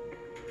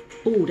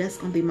 Oh, that's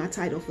going to be my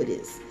title for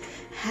this.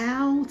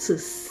 How to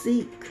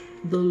seek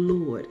the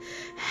Lord.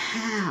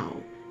 How?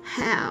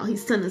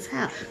 He's telling us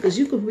how. Because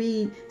you can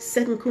read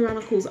 2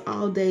 Chronicles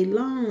all day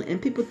long and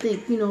people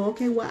think,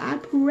 okay, well, I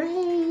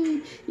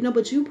prayed,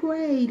 but you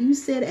prayed, you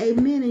said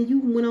amen, and you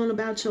went on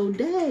about your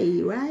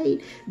day,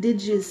 right?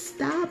 Did you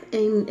stop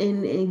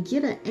and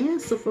get an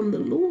answer from the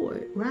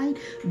Lord, right?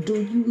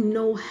 Do you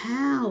know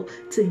how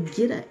to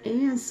get an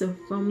answer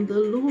from the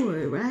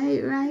Lord,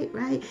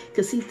 right?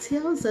 Because he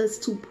tells us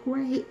to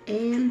pray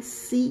and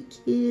seek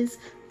his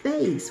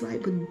face,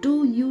 right? But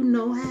do you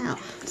know how?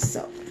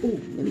 So, let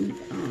me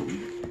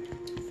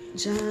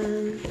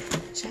John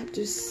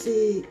chapter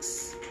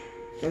 6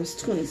 verse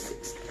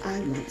 26. I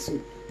want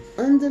to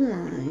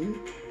underline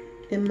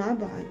in my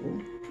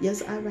Bible.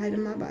 Yes, I write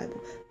in my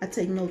Bible. I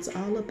take notes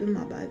all up in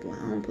my Bible.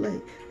 I don't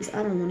play because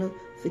I don't want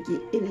to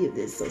forget any of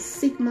this. So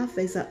seek my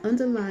face. I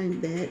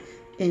underline that,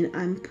 and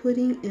I'm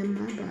putting in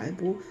my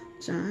Bible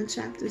John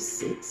chapter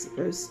 6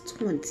 verse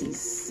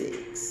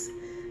 26.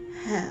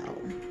 How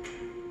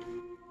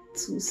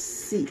to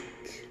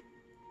seek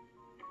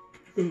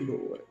the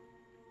Lord.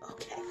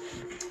 Okay,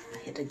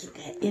 I had to get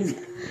that in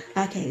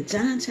there. Okay,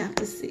 John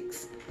chapter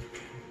 6.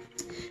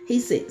 He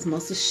says,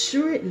 most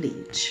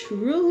assuredly,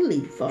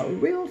 truly, for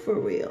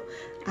real,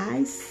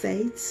 I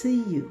say to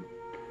you,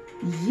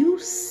 you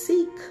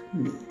seek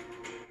me.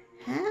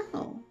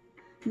 How?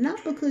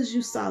 Not because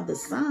you saw the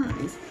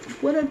signs.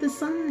 What are the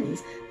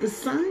signs? The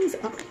signs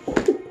are...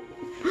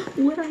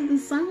 What are the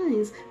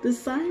signs? The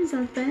signs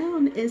are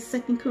found in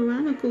 2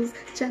 Chronicles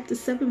chapter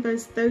 7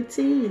 verse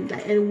 13.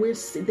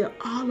 And they're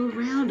all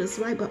around us,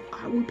 right? But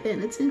are we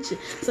paying attention?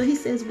 So he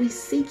says we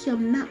seek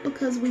him not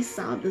because we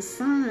saw the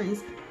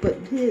signs, but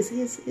here's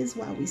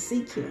why we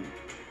seek him.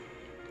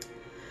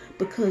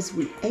 Because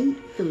we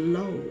ate the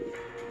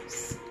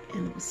loaves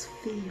and was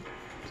filled.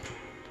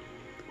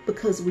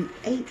 Because we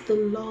ate the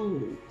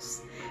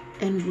loaves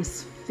and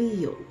was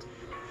filled.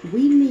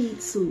 We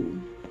need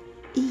to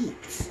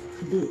eat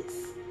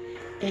this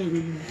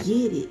and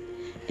get it,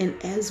 and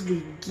as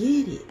we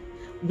get it,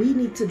 we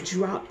need to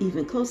draw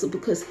even closer,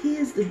 because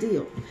here's the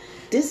deal.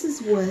 This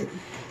is what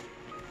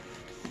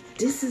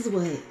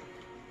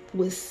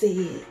was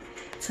said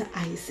to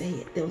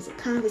Isaiah. There was a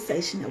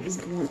conversation that was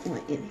going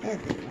on in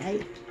heaven,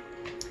 right?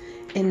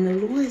 And the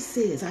Lord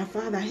says, our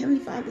Father, our Heavenly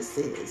Father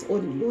says, or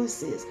the Lord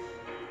says,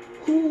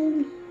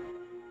 who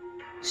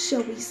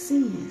shall we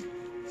send?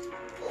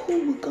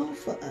 Who will go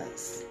for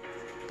us?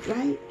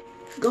 Right?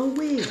 Go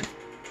where?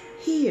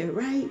 Here,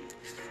 right?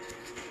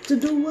 To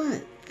do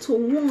what? To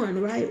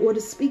warn, right? Or to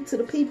speak to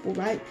the people,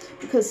 right?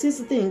 Because here's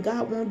the thing.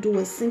 God won't do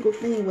a single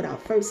thing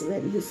without first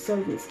letting his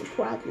servants, the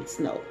prophets,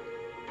 know.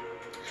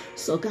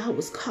 So God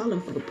was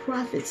calling for the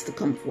prophets to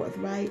come forth,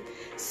 right?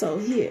 So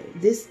here,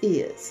 this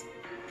is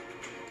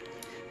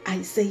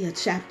Isaiah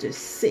chapter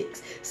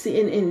 6. See,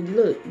 and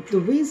look, the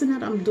reason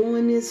that I'm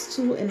doing this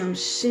too, and I'm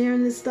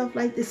sharing this stuff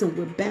like this, and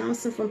we're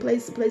bouncing from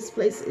place to place to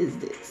place, is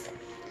this.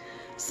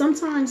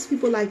 Sometimes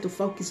people like to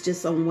focus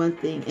just on one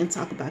thing and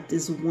talk about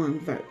this one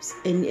verse.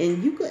 And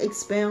you could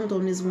expound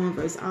on this one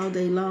verse all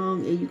day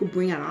long, and you could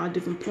bring out all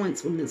different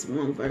points from this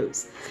one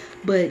verse.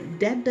 But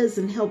that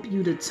doesn't help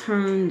you to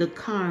turn the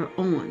car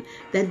on.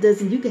 That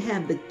doesn't, you can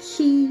have the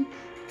key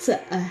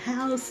to a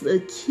house, a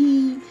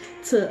key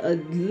to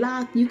a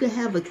lock. You can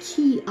have a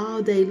key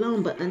all day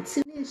long, but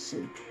until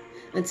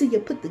you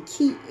put the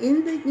key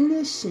in the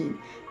ignition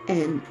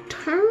and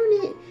turn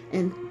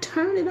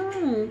it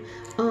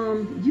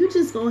on, you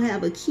just gonna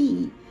have a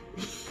key.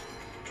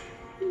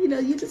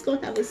 You just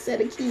gonna have a set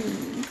of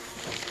keys.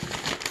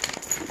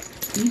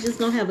 You just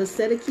gonna have a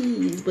set of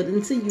keys, but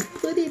until you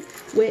put it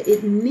where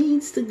it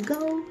needs to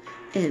go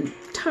and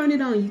turn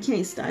it on, you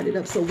can't start it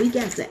up. So we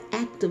got to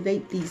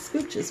activate these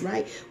scriptures,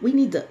 right? We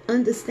need to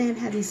understand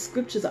how these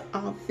scriptures are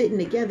all fitting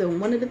together.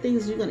 And one of the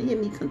things you're going to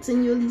hear me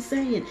continually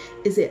saying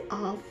is it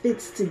all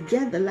fits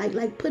together.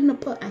 Like putting a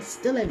puzzle. I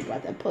still haven't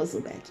brought that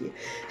puzzle back here.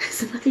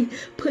 It's like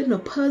putting a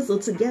puzzle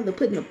together,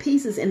 putting the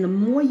pieces. And the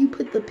more you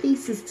put the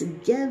pieces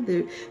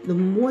together, the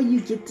more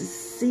you get to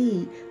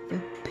see the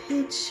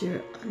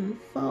picture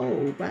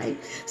unfold, right?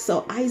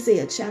 So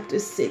Isaiah chapter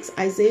 6.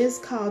 Isaiah is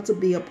called to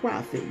be a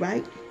prophet,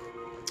 right?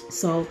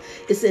 So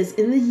it says,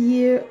 in the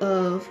year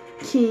of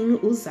King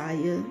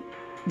Uzziah,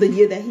 the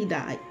year that he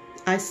died,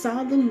 I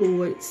saw the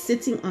Lord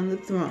sitting on the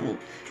throne,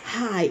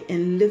 high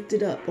and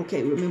lifted up.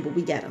 Okay, remember,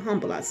 we got to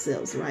humble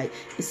ourselves, right?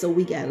 And so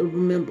we got to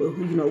remember,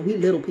 we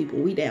little people,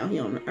 we down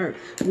here on the earth.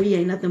 We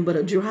ain't nothing but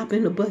a drop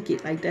in the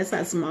bucket. Like, that's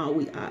how small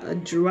we are, a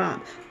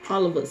drop.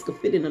 All of us could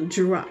fit in a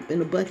drop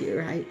in a bucket,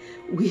 right?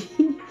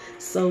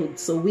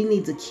 So we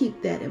need to keep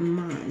that in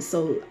mind.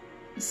 So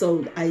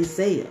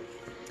Isaiah,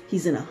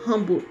 he's in a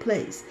humbled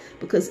place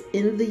because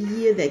in the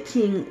year that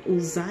King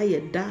Uzziah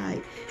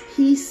died,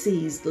 he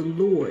sees the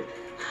Lord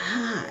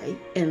high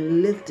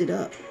and lifted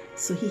up.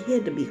 So he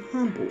had to be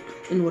humble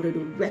in order to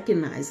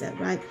recognize that,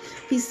 right?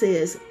 He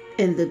says,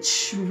 and the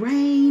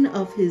train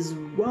of his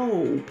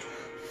robe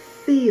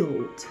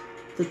filled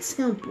the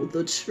temple,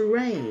 the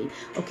train.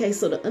 Okay,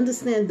 so to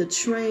understand the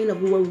train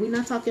of the word, we're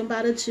not talking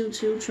about a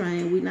choo-choo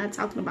train. We're not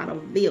talking about a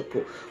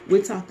vehicle.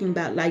 We're talking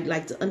about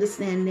like to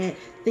understand that,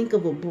 think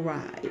of a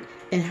bride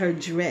and her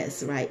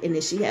dress, right? And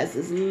then she has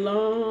this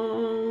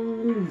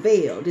long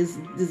veil, this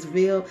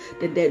veil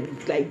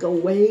that like go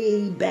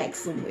way back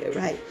somewhere,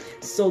 right?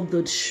 So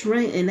the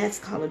train, and that's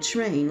called a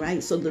train,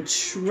 right? So the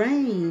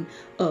train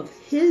of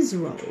his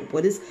robe,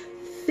 what is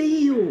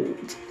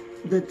filled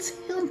the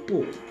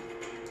temple.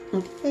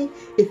 Okay,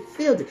 it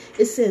filled it.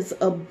 It says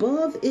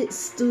above it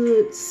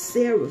stood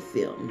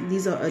seraphim.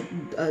 These are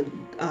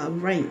a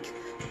rank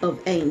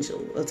of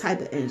angel, a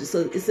type of angel. So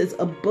it says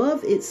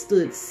above it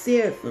stood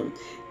seraphim.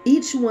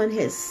 Each one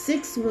has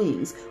 6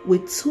 wings.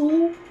 With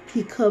 2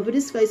 he covered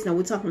his face. Now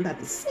we're talking about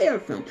the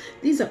seraphim.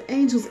 These are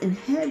angels in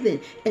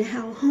heaven and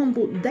how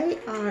humble they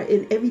are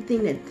in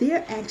everything that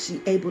they're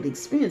actually able to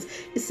experience.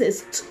 It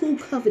says 2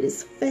 covered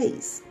his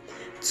face,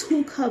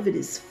 2 covered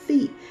his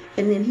feet,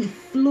 and then he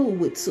flew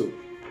with 2.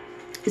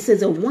 It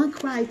says, and one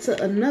cried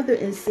to another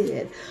and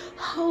said,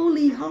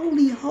 holy,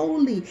 holy,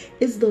 holy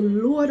is the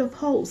Lord of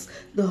hosts.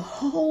 The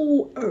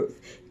whole earth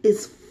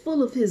is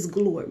full of his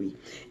glory.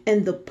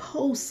 And the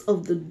posts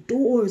of the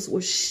doors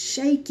were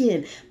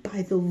shaken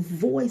by the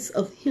voice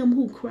of him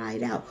who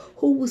cried out.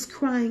 Who was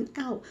crying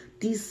out?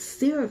 These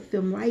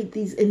seraphim, right?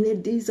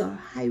 These are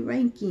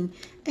high-ranking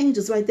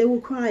angels, right? They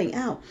were crying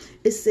out.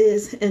 It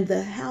says, and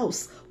the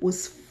house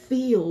was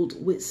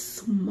filled with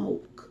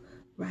smoke.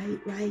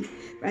 Right.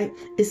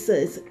 It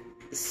says,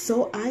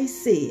 so I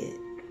said,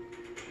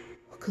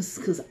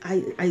 because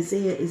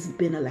Isaiah has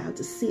been allowed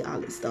to see all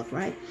this stuff,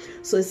 right?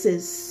 So it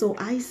says, so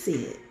I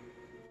said,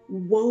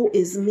 woe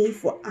is me,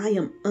 for I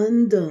am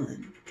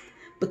undone,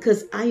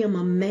 because I am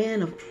a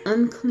man of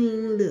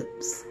unclean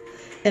lips,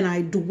 and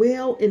I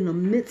dwell in the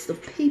midst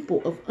of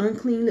people of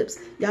unclean lips.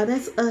 Y'all,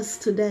 that's us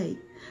today.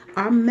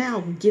 Our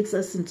mouth gets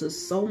us into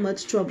so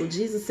much trouble.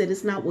 Jesus said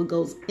it's not what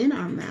goes in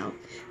our mouth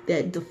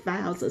that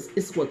defiles us.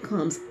 It's what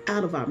comes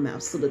out of our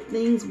mouth. So the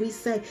things we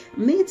say,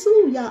 me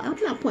too, y'all. I'm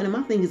not pointing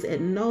my fingers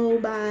at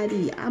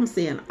nobody. I'm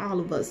saying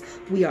all of us.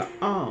 We are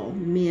all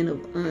men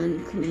of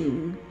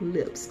unclean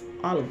lips.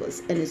 All of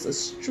us. And it's a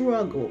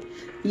struggle.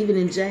 Even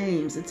in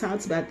James, it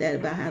talks about that,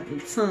 about how the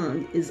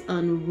tongue is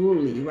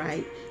unruly,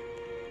 right?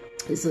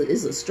 It's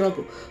a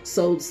struggle.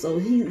 So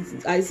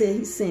Isaiah,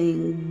 he's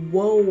saying,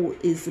 woe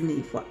is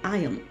me, for I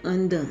am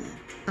undone.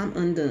 I'm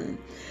undone,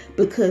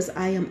 because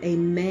I am a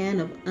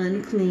man of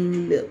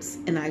unclean lips,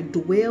 and I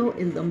dwell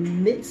in the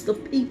midst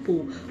of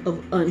people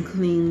of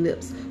unclean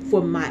lips.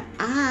 For my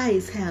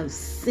eyes have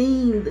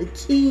seen the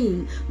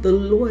King, the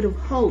Lord of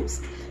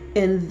hosts.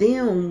 And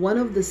then one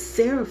of the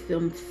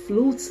seraphim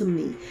flew to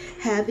me,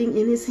 having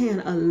in his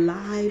hand a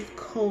live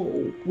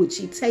coal, which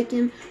he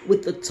taken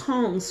with the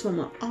tongs from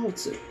an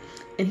altar.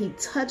 And he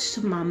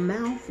touched my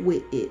mouth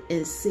with it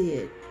and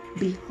said,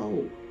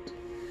 behold,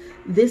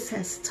 this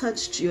has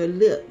touched your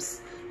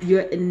lips.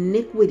 Your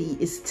iniquity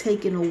is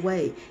taken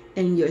away,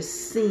 and your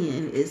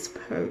sin is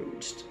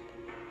purged.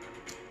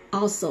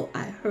 Also,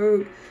 I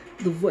heard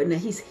the voice. Now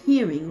he's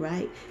hearing,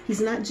 right?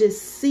 He's not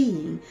just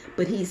seeing,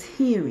 but he's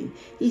hearing.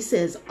 He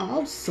says,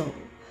 also,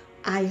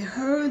 I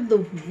heard the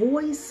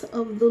voice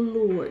of the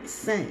Lord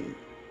saying,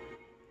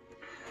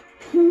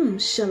 whom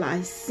shall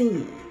I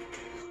send?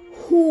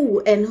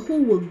 Who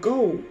will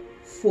go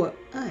for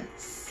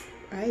us,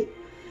 right?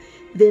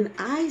 Then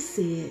I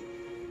said,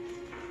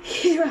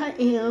 here I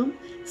am,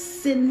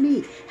 send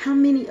me. How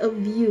many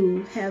of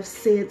you have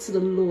said to the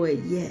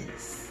Lord,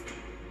 yes?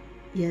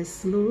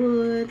 Yes,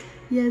 Lord.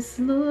 Yes,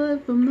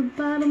 Lord, from the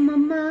bottom of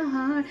my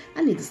heart.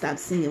 I need to stop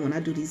singing when I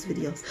do these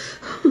videos.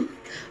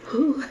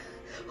 Who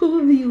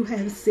of you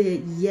have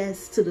said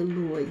yes to the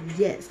Lord?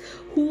 Yes.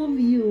 Who of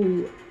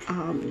you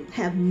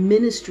have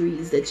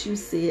ministries that you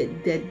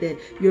said that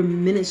your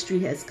ministry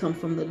has come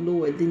from the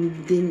Lord?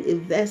 Then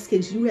if that's the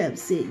case, you have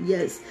said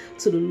yes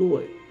to the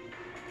Lord.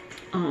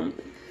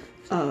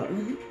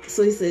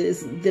 So he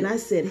says, then I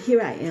said,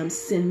 here I am,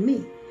 send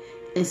me.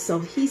 And so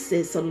he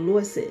says, so the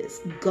Lord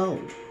says, go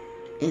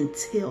and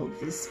tell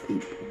this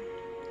people.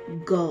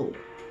 Go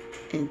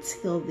and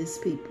tell this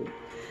people.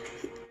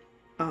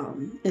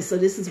 And so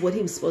this is what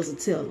he was supposed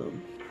to tell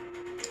them.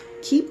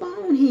 Keep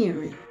on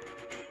hearing.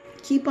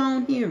 Keep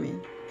on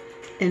hearing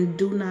and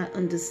do not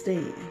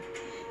understand.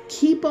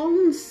 Keep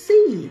on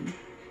seeing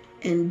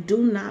and do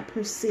not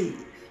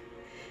perceive.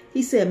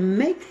 He said,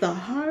 make the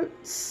heart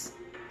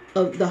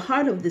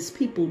of this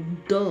people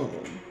dull,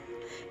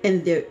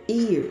 and their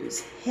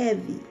ears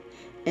heavy,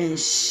 and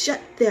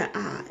shut their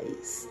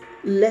eyes,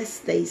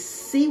 lest they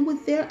see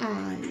with their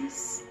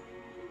eyes,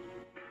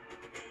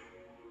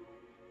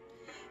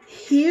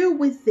 hear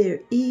with their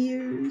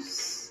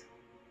ears,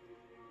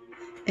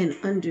 and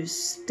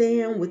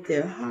understand with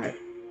their heart,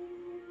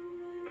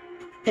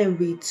 and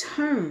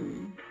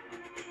return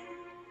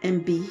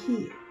and be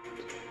healed.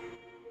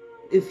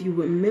 If you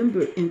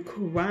remember in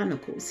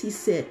Chronicles, he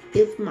said,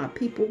 if my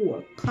people who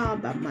are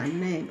called by my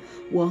name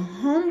will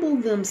humble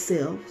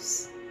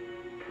themselves,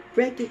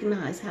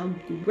 recognize how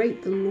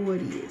great the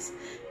Lord is,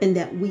 and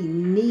that we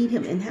need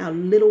him, and how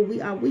little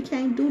we are. We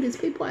can't do this.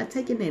 People are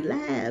taking their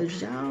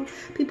lives, y'all.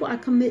 People are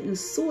committing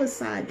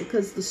suicide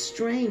because the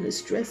strain, the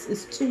stress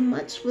is too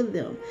much for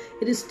them.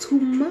 It is too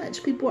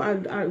much. People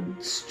are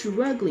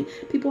struggling.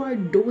 People are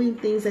doing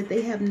things that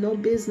they have no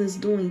business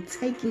doing,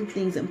 taking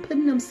things and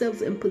putting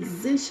themselves in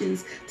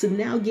positions to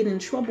now get in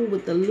trouble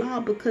with the law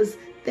because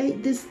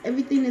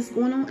everything that's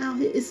going on out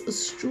here is a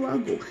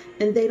struggle,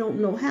 and they don't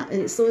know how.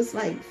 And so it's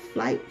like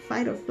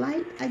fight or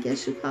flight, I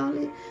guess you call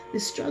it. They're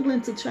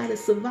struggling to try to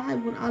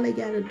survive when all they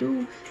got to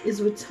do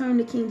is return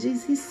to King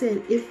Jesus. He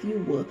said, if you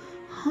will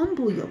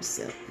humble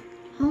yourself,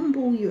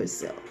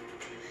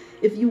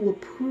 if you will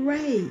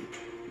pray,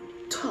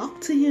 talk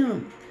to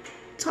him.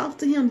 Talk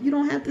to him. You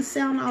don't have to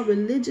sound all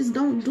religious.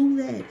 Don't do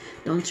that.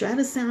 Don't try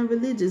to sound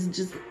religious.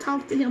 Just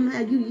talk to him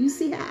how you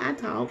see how I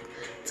talk.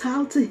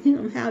 Talk to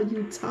him how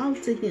you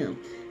talk to him.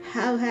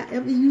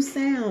 However you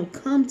sound,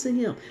 come to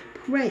him.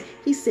 Pray.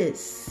 He said,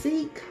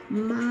 seek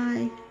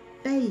my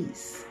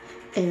face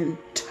and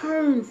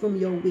turn from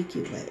your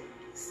wicked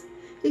ways.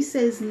 He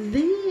says,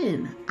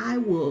 then I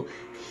will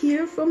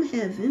hear from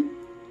heaven.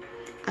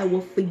 I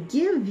will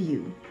forgive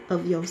you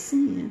of your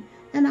sin,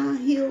 and I'll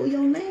heal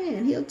your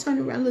land. He'll turn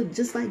around. Look,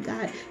 just like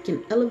God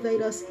can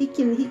elevate us, he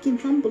can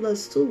humble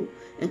us too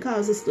and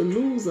cause us to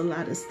lose a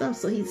lot of stuff.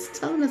 So he's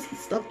telling us the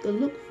stuff to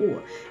look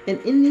for.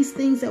 And in these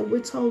things that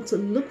we're told to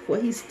look for,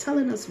 he's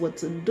telling us what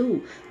to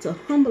do to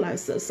humble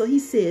ourselves. So he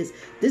says,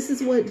 this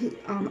is what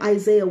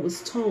Isaiah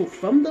was told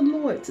from the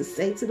Lord to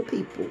say to the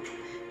people.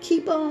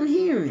 Keep on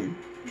hearing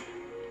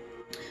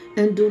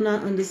and do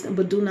not understand,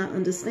 but do not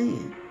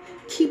understand.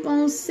 Keep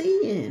on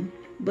seeing,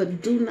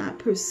 but do not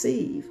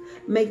perceive.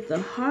 Make the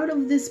heart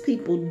of this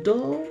people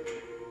dull,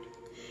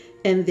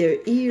 and their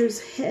ears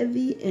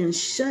heavy, and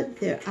shut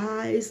their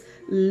eyes,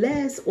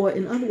 lest, or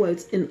in other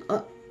words,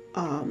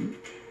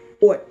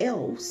 or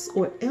else,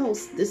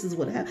 this is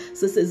what happens.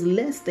 So it says,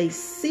 lest they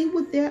see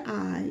with their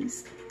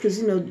eyes, because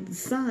you know the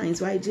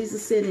signs, right?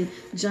 Jesus said in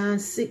John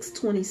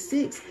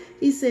 6:26,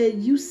 he said,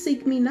 you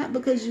seek me not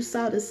because you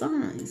saw the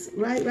signs,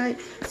 right?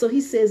 So he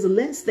says,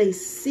 lest they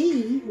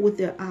see with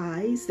their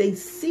eyes, they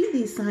see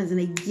these signs and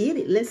they get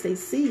it, lest they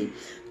see,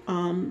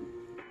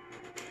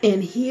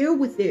 and hear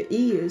with their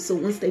ears. So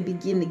once they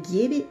begin to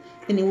get it,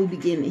 and then we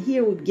begin to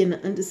hear, we begin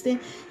to understand.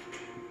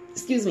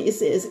 Excuse me, it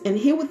says, and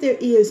hear with their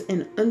ears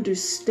and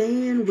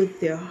understand with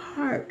their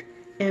heart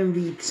and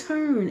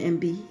return and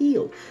be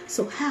healed.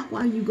 So how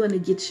are you going to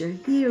get your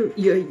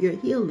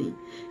healing?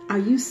 Are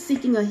you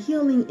seeking a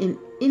healing in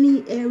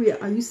any area?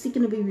 Are you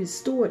seeking to be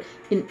restored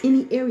in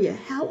any area?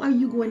 How are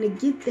you going to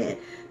get that?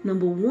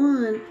 Number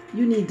one,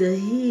 you need to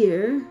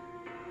hear.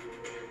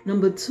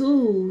 Number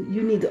two,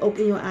 you need to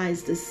open your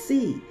eyes to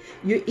see.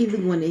 You're either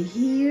going to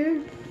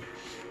hear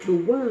the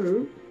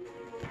word,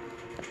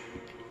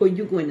 or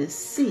you're going to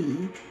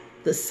see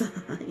the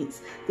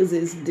signs. Because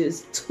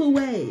there's two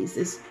ways.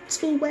 There's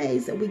two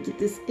ways that we get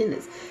this in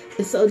us.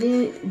 And so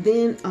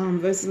then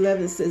verse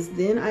 11 says,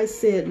 then I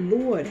said,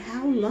 Lord,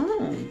 how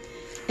long?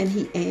 And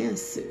he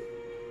answered.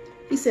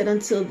 He said,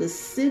 until the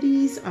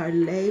cities are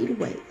laid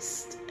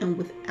waste and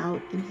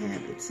without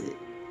inhabited,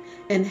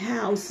 and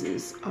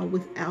houses are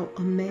without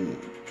a man,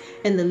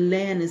 and the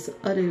land is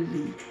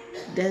utterly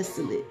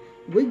desolate.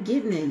 We're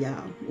getting there,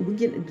 y'all. We're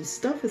getting, the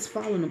stuff is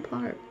falling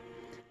apart.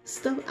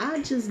 Stuff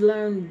I just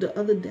learned the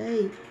other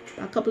day,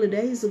 a couple of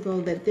days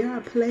ago, that there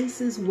are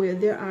places where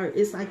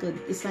it's like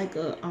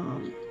a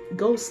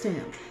ghost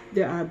town.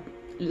 There are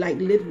like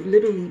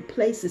literally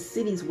places,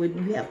 cities where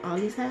you have all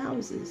these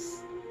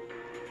houses,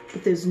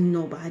 but there's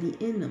nobody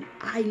in them.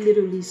 I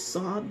literally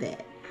saw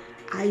that.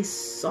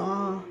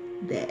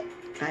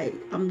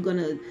 I'm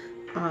gonna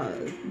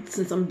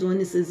since I'm doing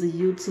this as a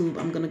YouTube,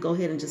 I'm gonna go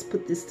ahead and just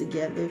put this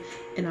together,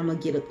 and I'm gonna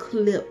get a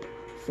clip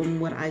from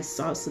what I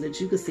saw so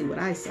that you can see what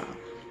I saw.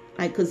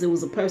 Like, because there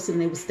was a person,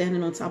 they was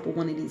standing on top of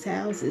one of these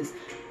houses,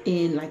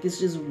 and like it's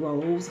just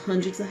rows,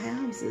 hundreds of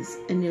houses,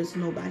 and there's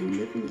nobody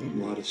living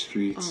in. A lot of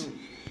streets.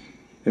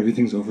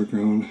 Everything's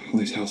overgrown. All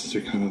these houses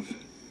are kind of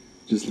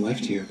just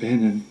left here,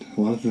 abandoned.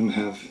 A lot of them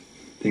have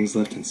things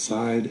left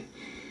inside.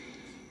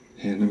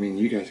 And I mean,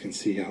 you guys can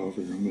see how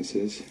overgrown this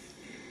is.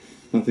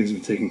 Nothing's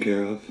been taken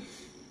care of.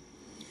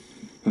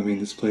 I mean,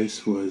 this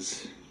place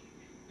was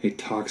a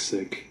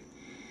toxic,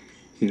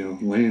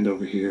 land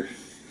over here.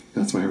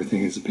 That's why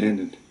everything is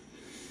abandoned.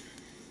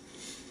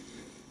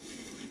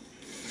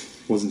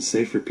 It wasn't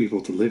safe for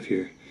people to live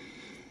here.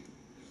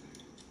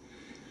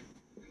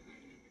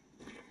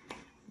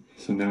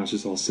 now it's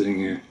just all sitting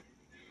here.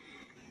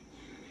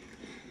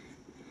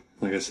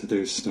 Like I said,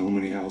 there's so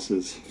many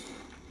houses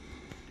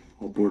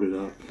all boarded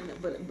up.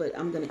 But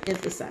I'm going to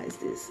emphasize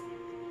this.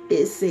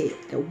 It said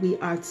that we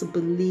are to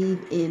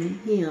believe in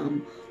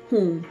him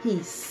whom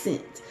he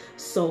sent.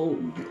 So,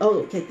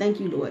 okay, thank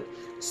you, Lord.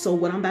 So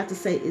what I'm about to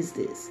say is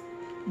this.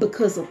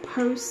 Because a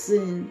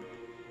person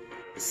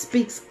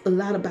speaks a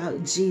lot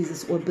about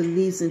Jesus or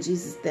believes in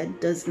Jesus, that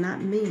does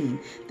not mean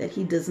that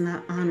he does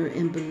not honor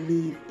and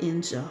believe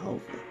in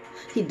Jehovah.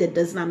 That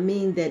does not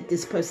mean that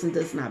this person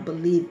does not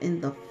believe in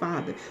the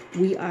Father.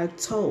 We are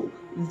told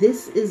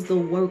this is the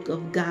work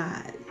of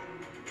God,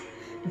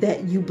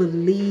 that you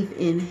believe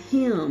in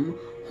him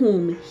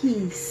whom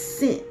he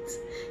sent.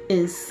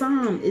 In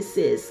Psalm, it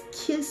says,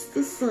 kiss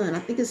the Son. I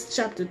think it's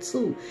chapter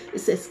 2. It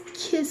says,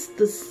 kiss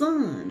the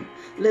Son,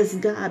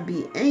 lest God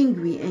be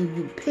angry and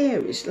you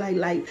perish.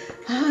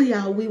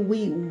 Y'all,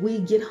 we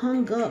get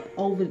hung up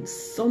over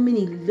so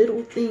many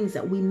little things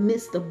that we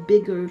miss the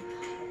bigger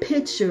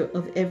picture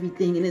of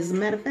everything. And as a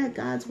matter of fact,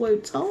 God's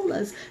word told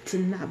us to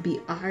not be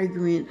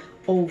arguing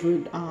over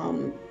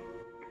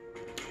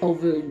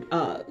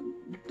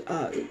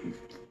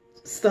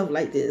stuff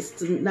like this,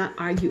 to not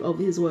argue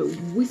over his word.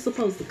 We're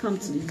supposed to come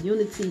to the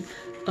unity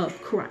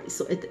of Christ.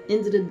 So at the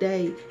end of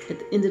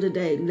the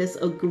day, let's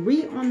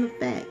agree on the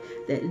fact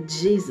that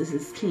Jesus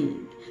is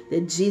King,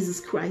 that Jesus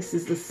Christ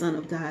is the Son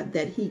of God,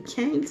 that he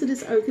came to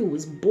this earth, he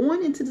was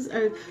born into this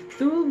earth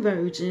through a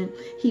virgin,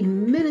 he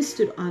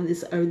ministered on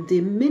this earth,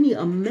 did many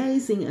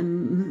amazing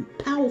and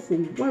powerful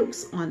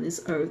works on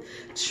this earth,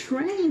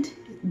 trained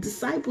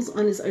disciples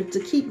on this earth to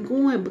keep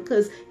going,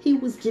 because he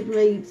was getting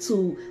ready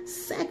to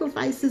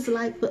sacrifice his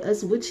life for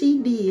us, which he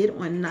did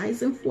on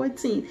Nisan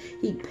 14th.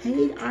 He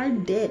paid our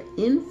debt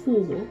in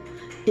full.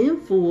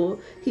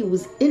 He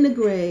was in the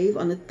grave.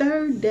 On the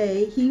third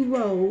day he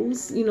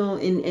rose,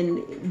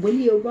 and when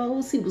he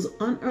arose, he was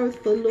on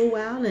earth for a little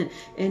while,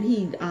 and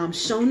he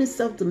shown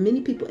himself to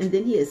many people, and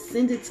then he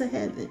ascended to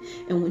heaven.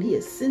 And when he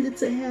ascended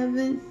to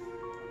heaven,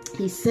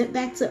 he sent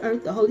back to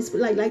earth the Holy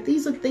Spirit. Like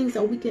these are things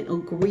that we can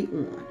agree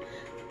on.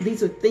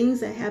 These are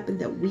things that happen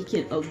that we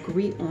can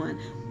agree on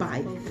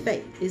by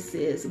faith. It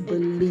says,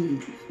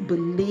 believe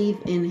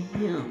in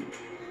him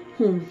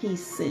whom he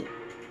sent.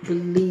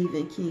 Believe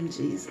in King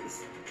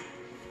Jesus.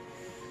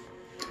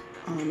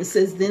 It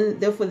says,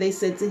 therefore they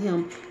said to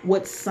him,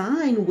 what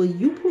sign will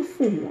you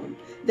perform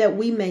that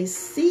we may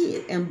see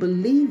it and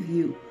believe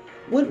you?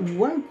 What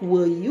work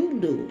will you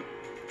do?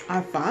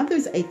 Our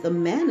fathers ate the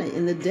manna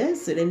in the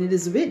desert, and it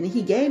is written,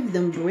 he gave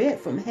them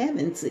bread from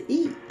heaven to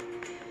eat.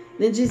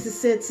 Then Jesus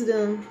said to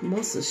them,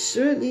 most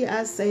assuredly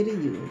I say to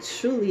you,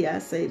 truly I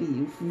say to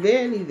you,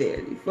 verily,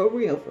 verily, for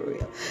real,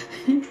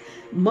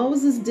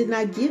 Moses did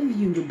not give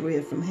you the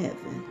bread from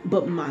heaven,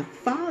 but my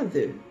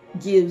Father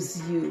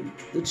gives you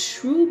the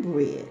true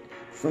bread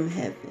from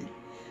heaven.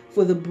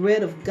 For the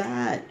bread of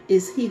God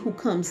is he who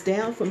comes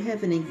down from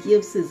heaven and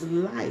gives his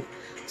life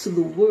to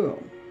the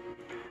world.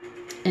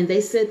 And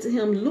they said to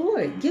him,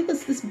 Lord, give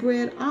us this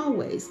bread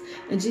always.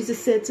 And Jesus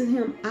said to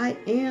him, I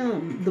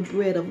am the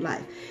bread of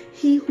life.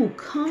 He who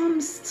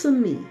comes to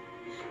me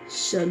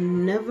shall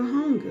never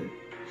hunger,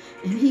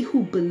 and he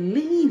who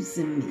believes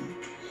in me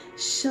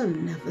shall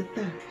never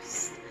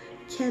thirst.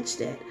 Catch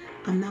that.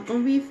 I'm not going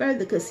to read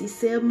further because he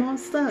said more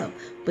stuff,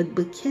 but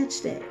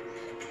catch that.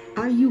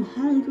 Are you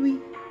hungry?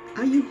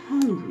 Are you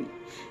hungry?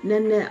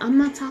 Now, I'm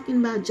not talking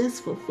about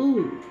just for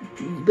food,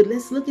 but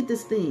let's look at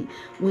this thing.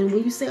 When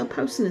you say a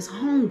person is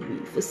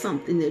hungry for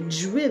something, they're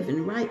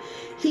driven, right?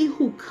 He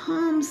who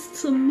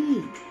comes to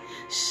me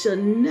shall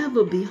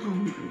never be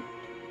hungry.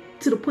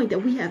 To the point that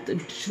we have to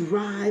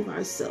drive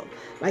ourselves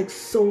like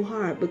so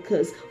hard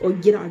or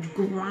get our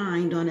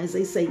grind on, as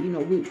they say,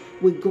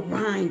 we're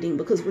grinding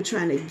because we're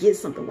trying to get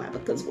something. Why?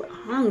 Because we're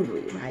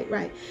hungry,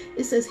 right?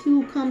 It says, he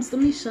who comes to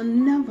me shall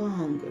never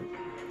hunger.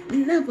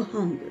 Never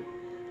hunger.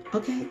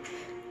 Okay?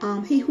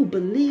 He who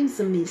believes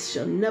in me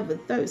shall never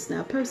thirst.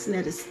 Now, a person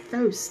that is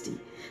thirsty,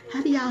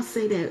 how do y'all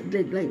say that?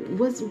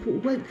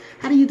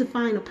 How do you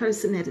define a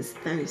person that is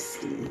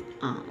thirsty?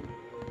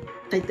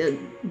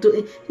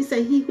 He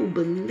said, he who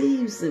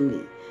believes in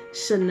me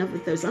shall never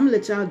thirst. I'm gonna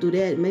let y'all do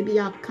that. Maybe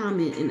y'all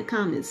comment in the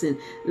comments and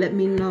let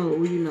me know,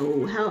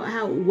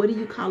 what do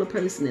you call a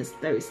person that's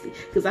thirsty?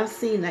 Because I've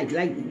seen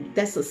like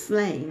that's a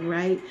slang,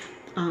 right?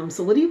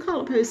 So what do you call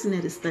a person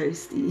that is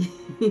thirsty?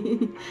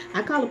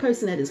 I call a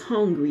person that is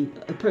hungry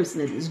a person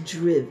that is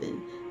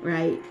driven,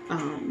 right?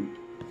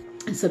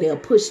 And so they'll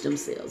push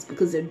themselves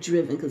because they're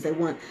driven, because they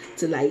want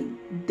to,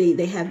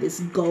 they have this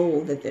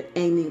goal that they're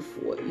aiming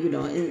for,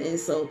 and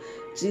so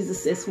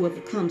Jesus says, whoever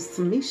comes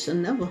to me shall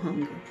never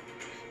hunger.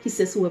 He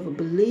says, whoever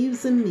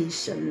believes in me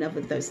shall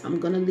never thirst.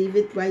 I'm going to leave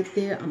it right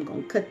there. I'm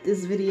going to cut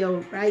this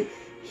video right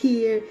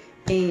here.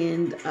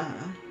 And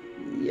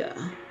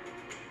yeah.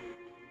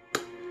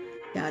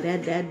 Y'all,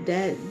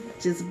 that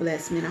just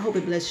blessed me, and I hope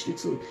it blessed you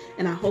too.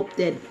 And I hope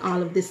that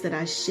all of this that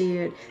I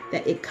shared,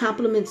 that it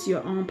complements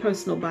your own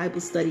personal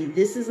Bible study.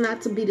 This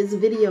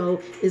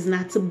video is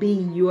not to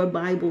be your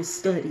Bible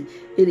study.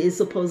 It is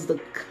supposed to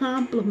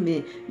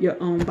complement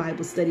your own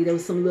Bible study. There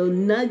was some little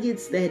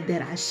nuggets that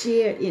I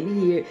shared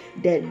in here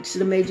that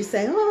should have made you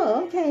say,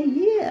 oh, okay,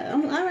 yeah,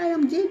 all right,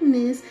 I'm getting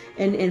this.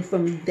 And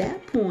from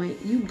that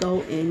point, you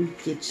go and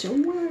get your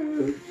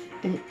word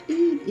and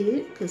eat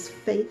it, because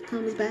faith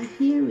comes by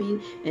hearing,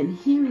 and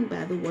hearing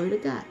by the word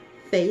of God.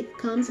 Faith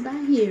comes by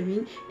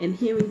hearing, and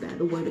hearing by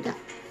the word of God.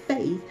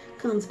 Faith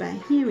comes by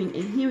hearing,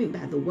 and hearing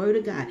by the word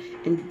of God.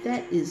 And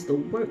that is the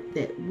work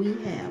that we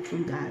have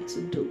from God to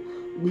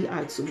do. We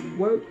are to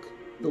work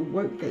the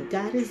work that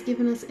God has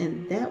given us,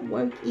 and that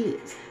work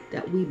is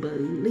that we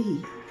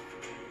believe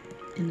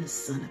in the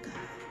Son of God,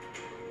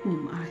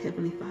 whom our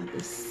Heavenly Father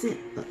sent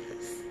for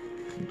us.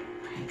 All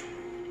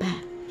right,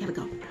 bye. Gotta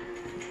go.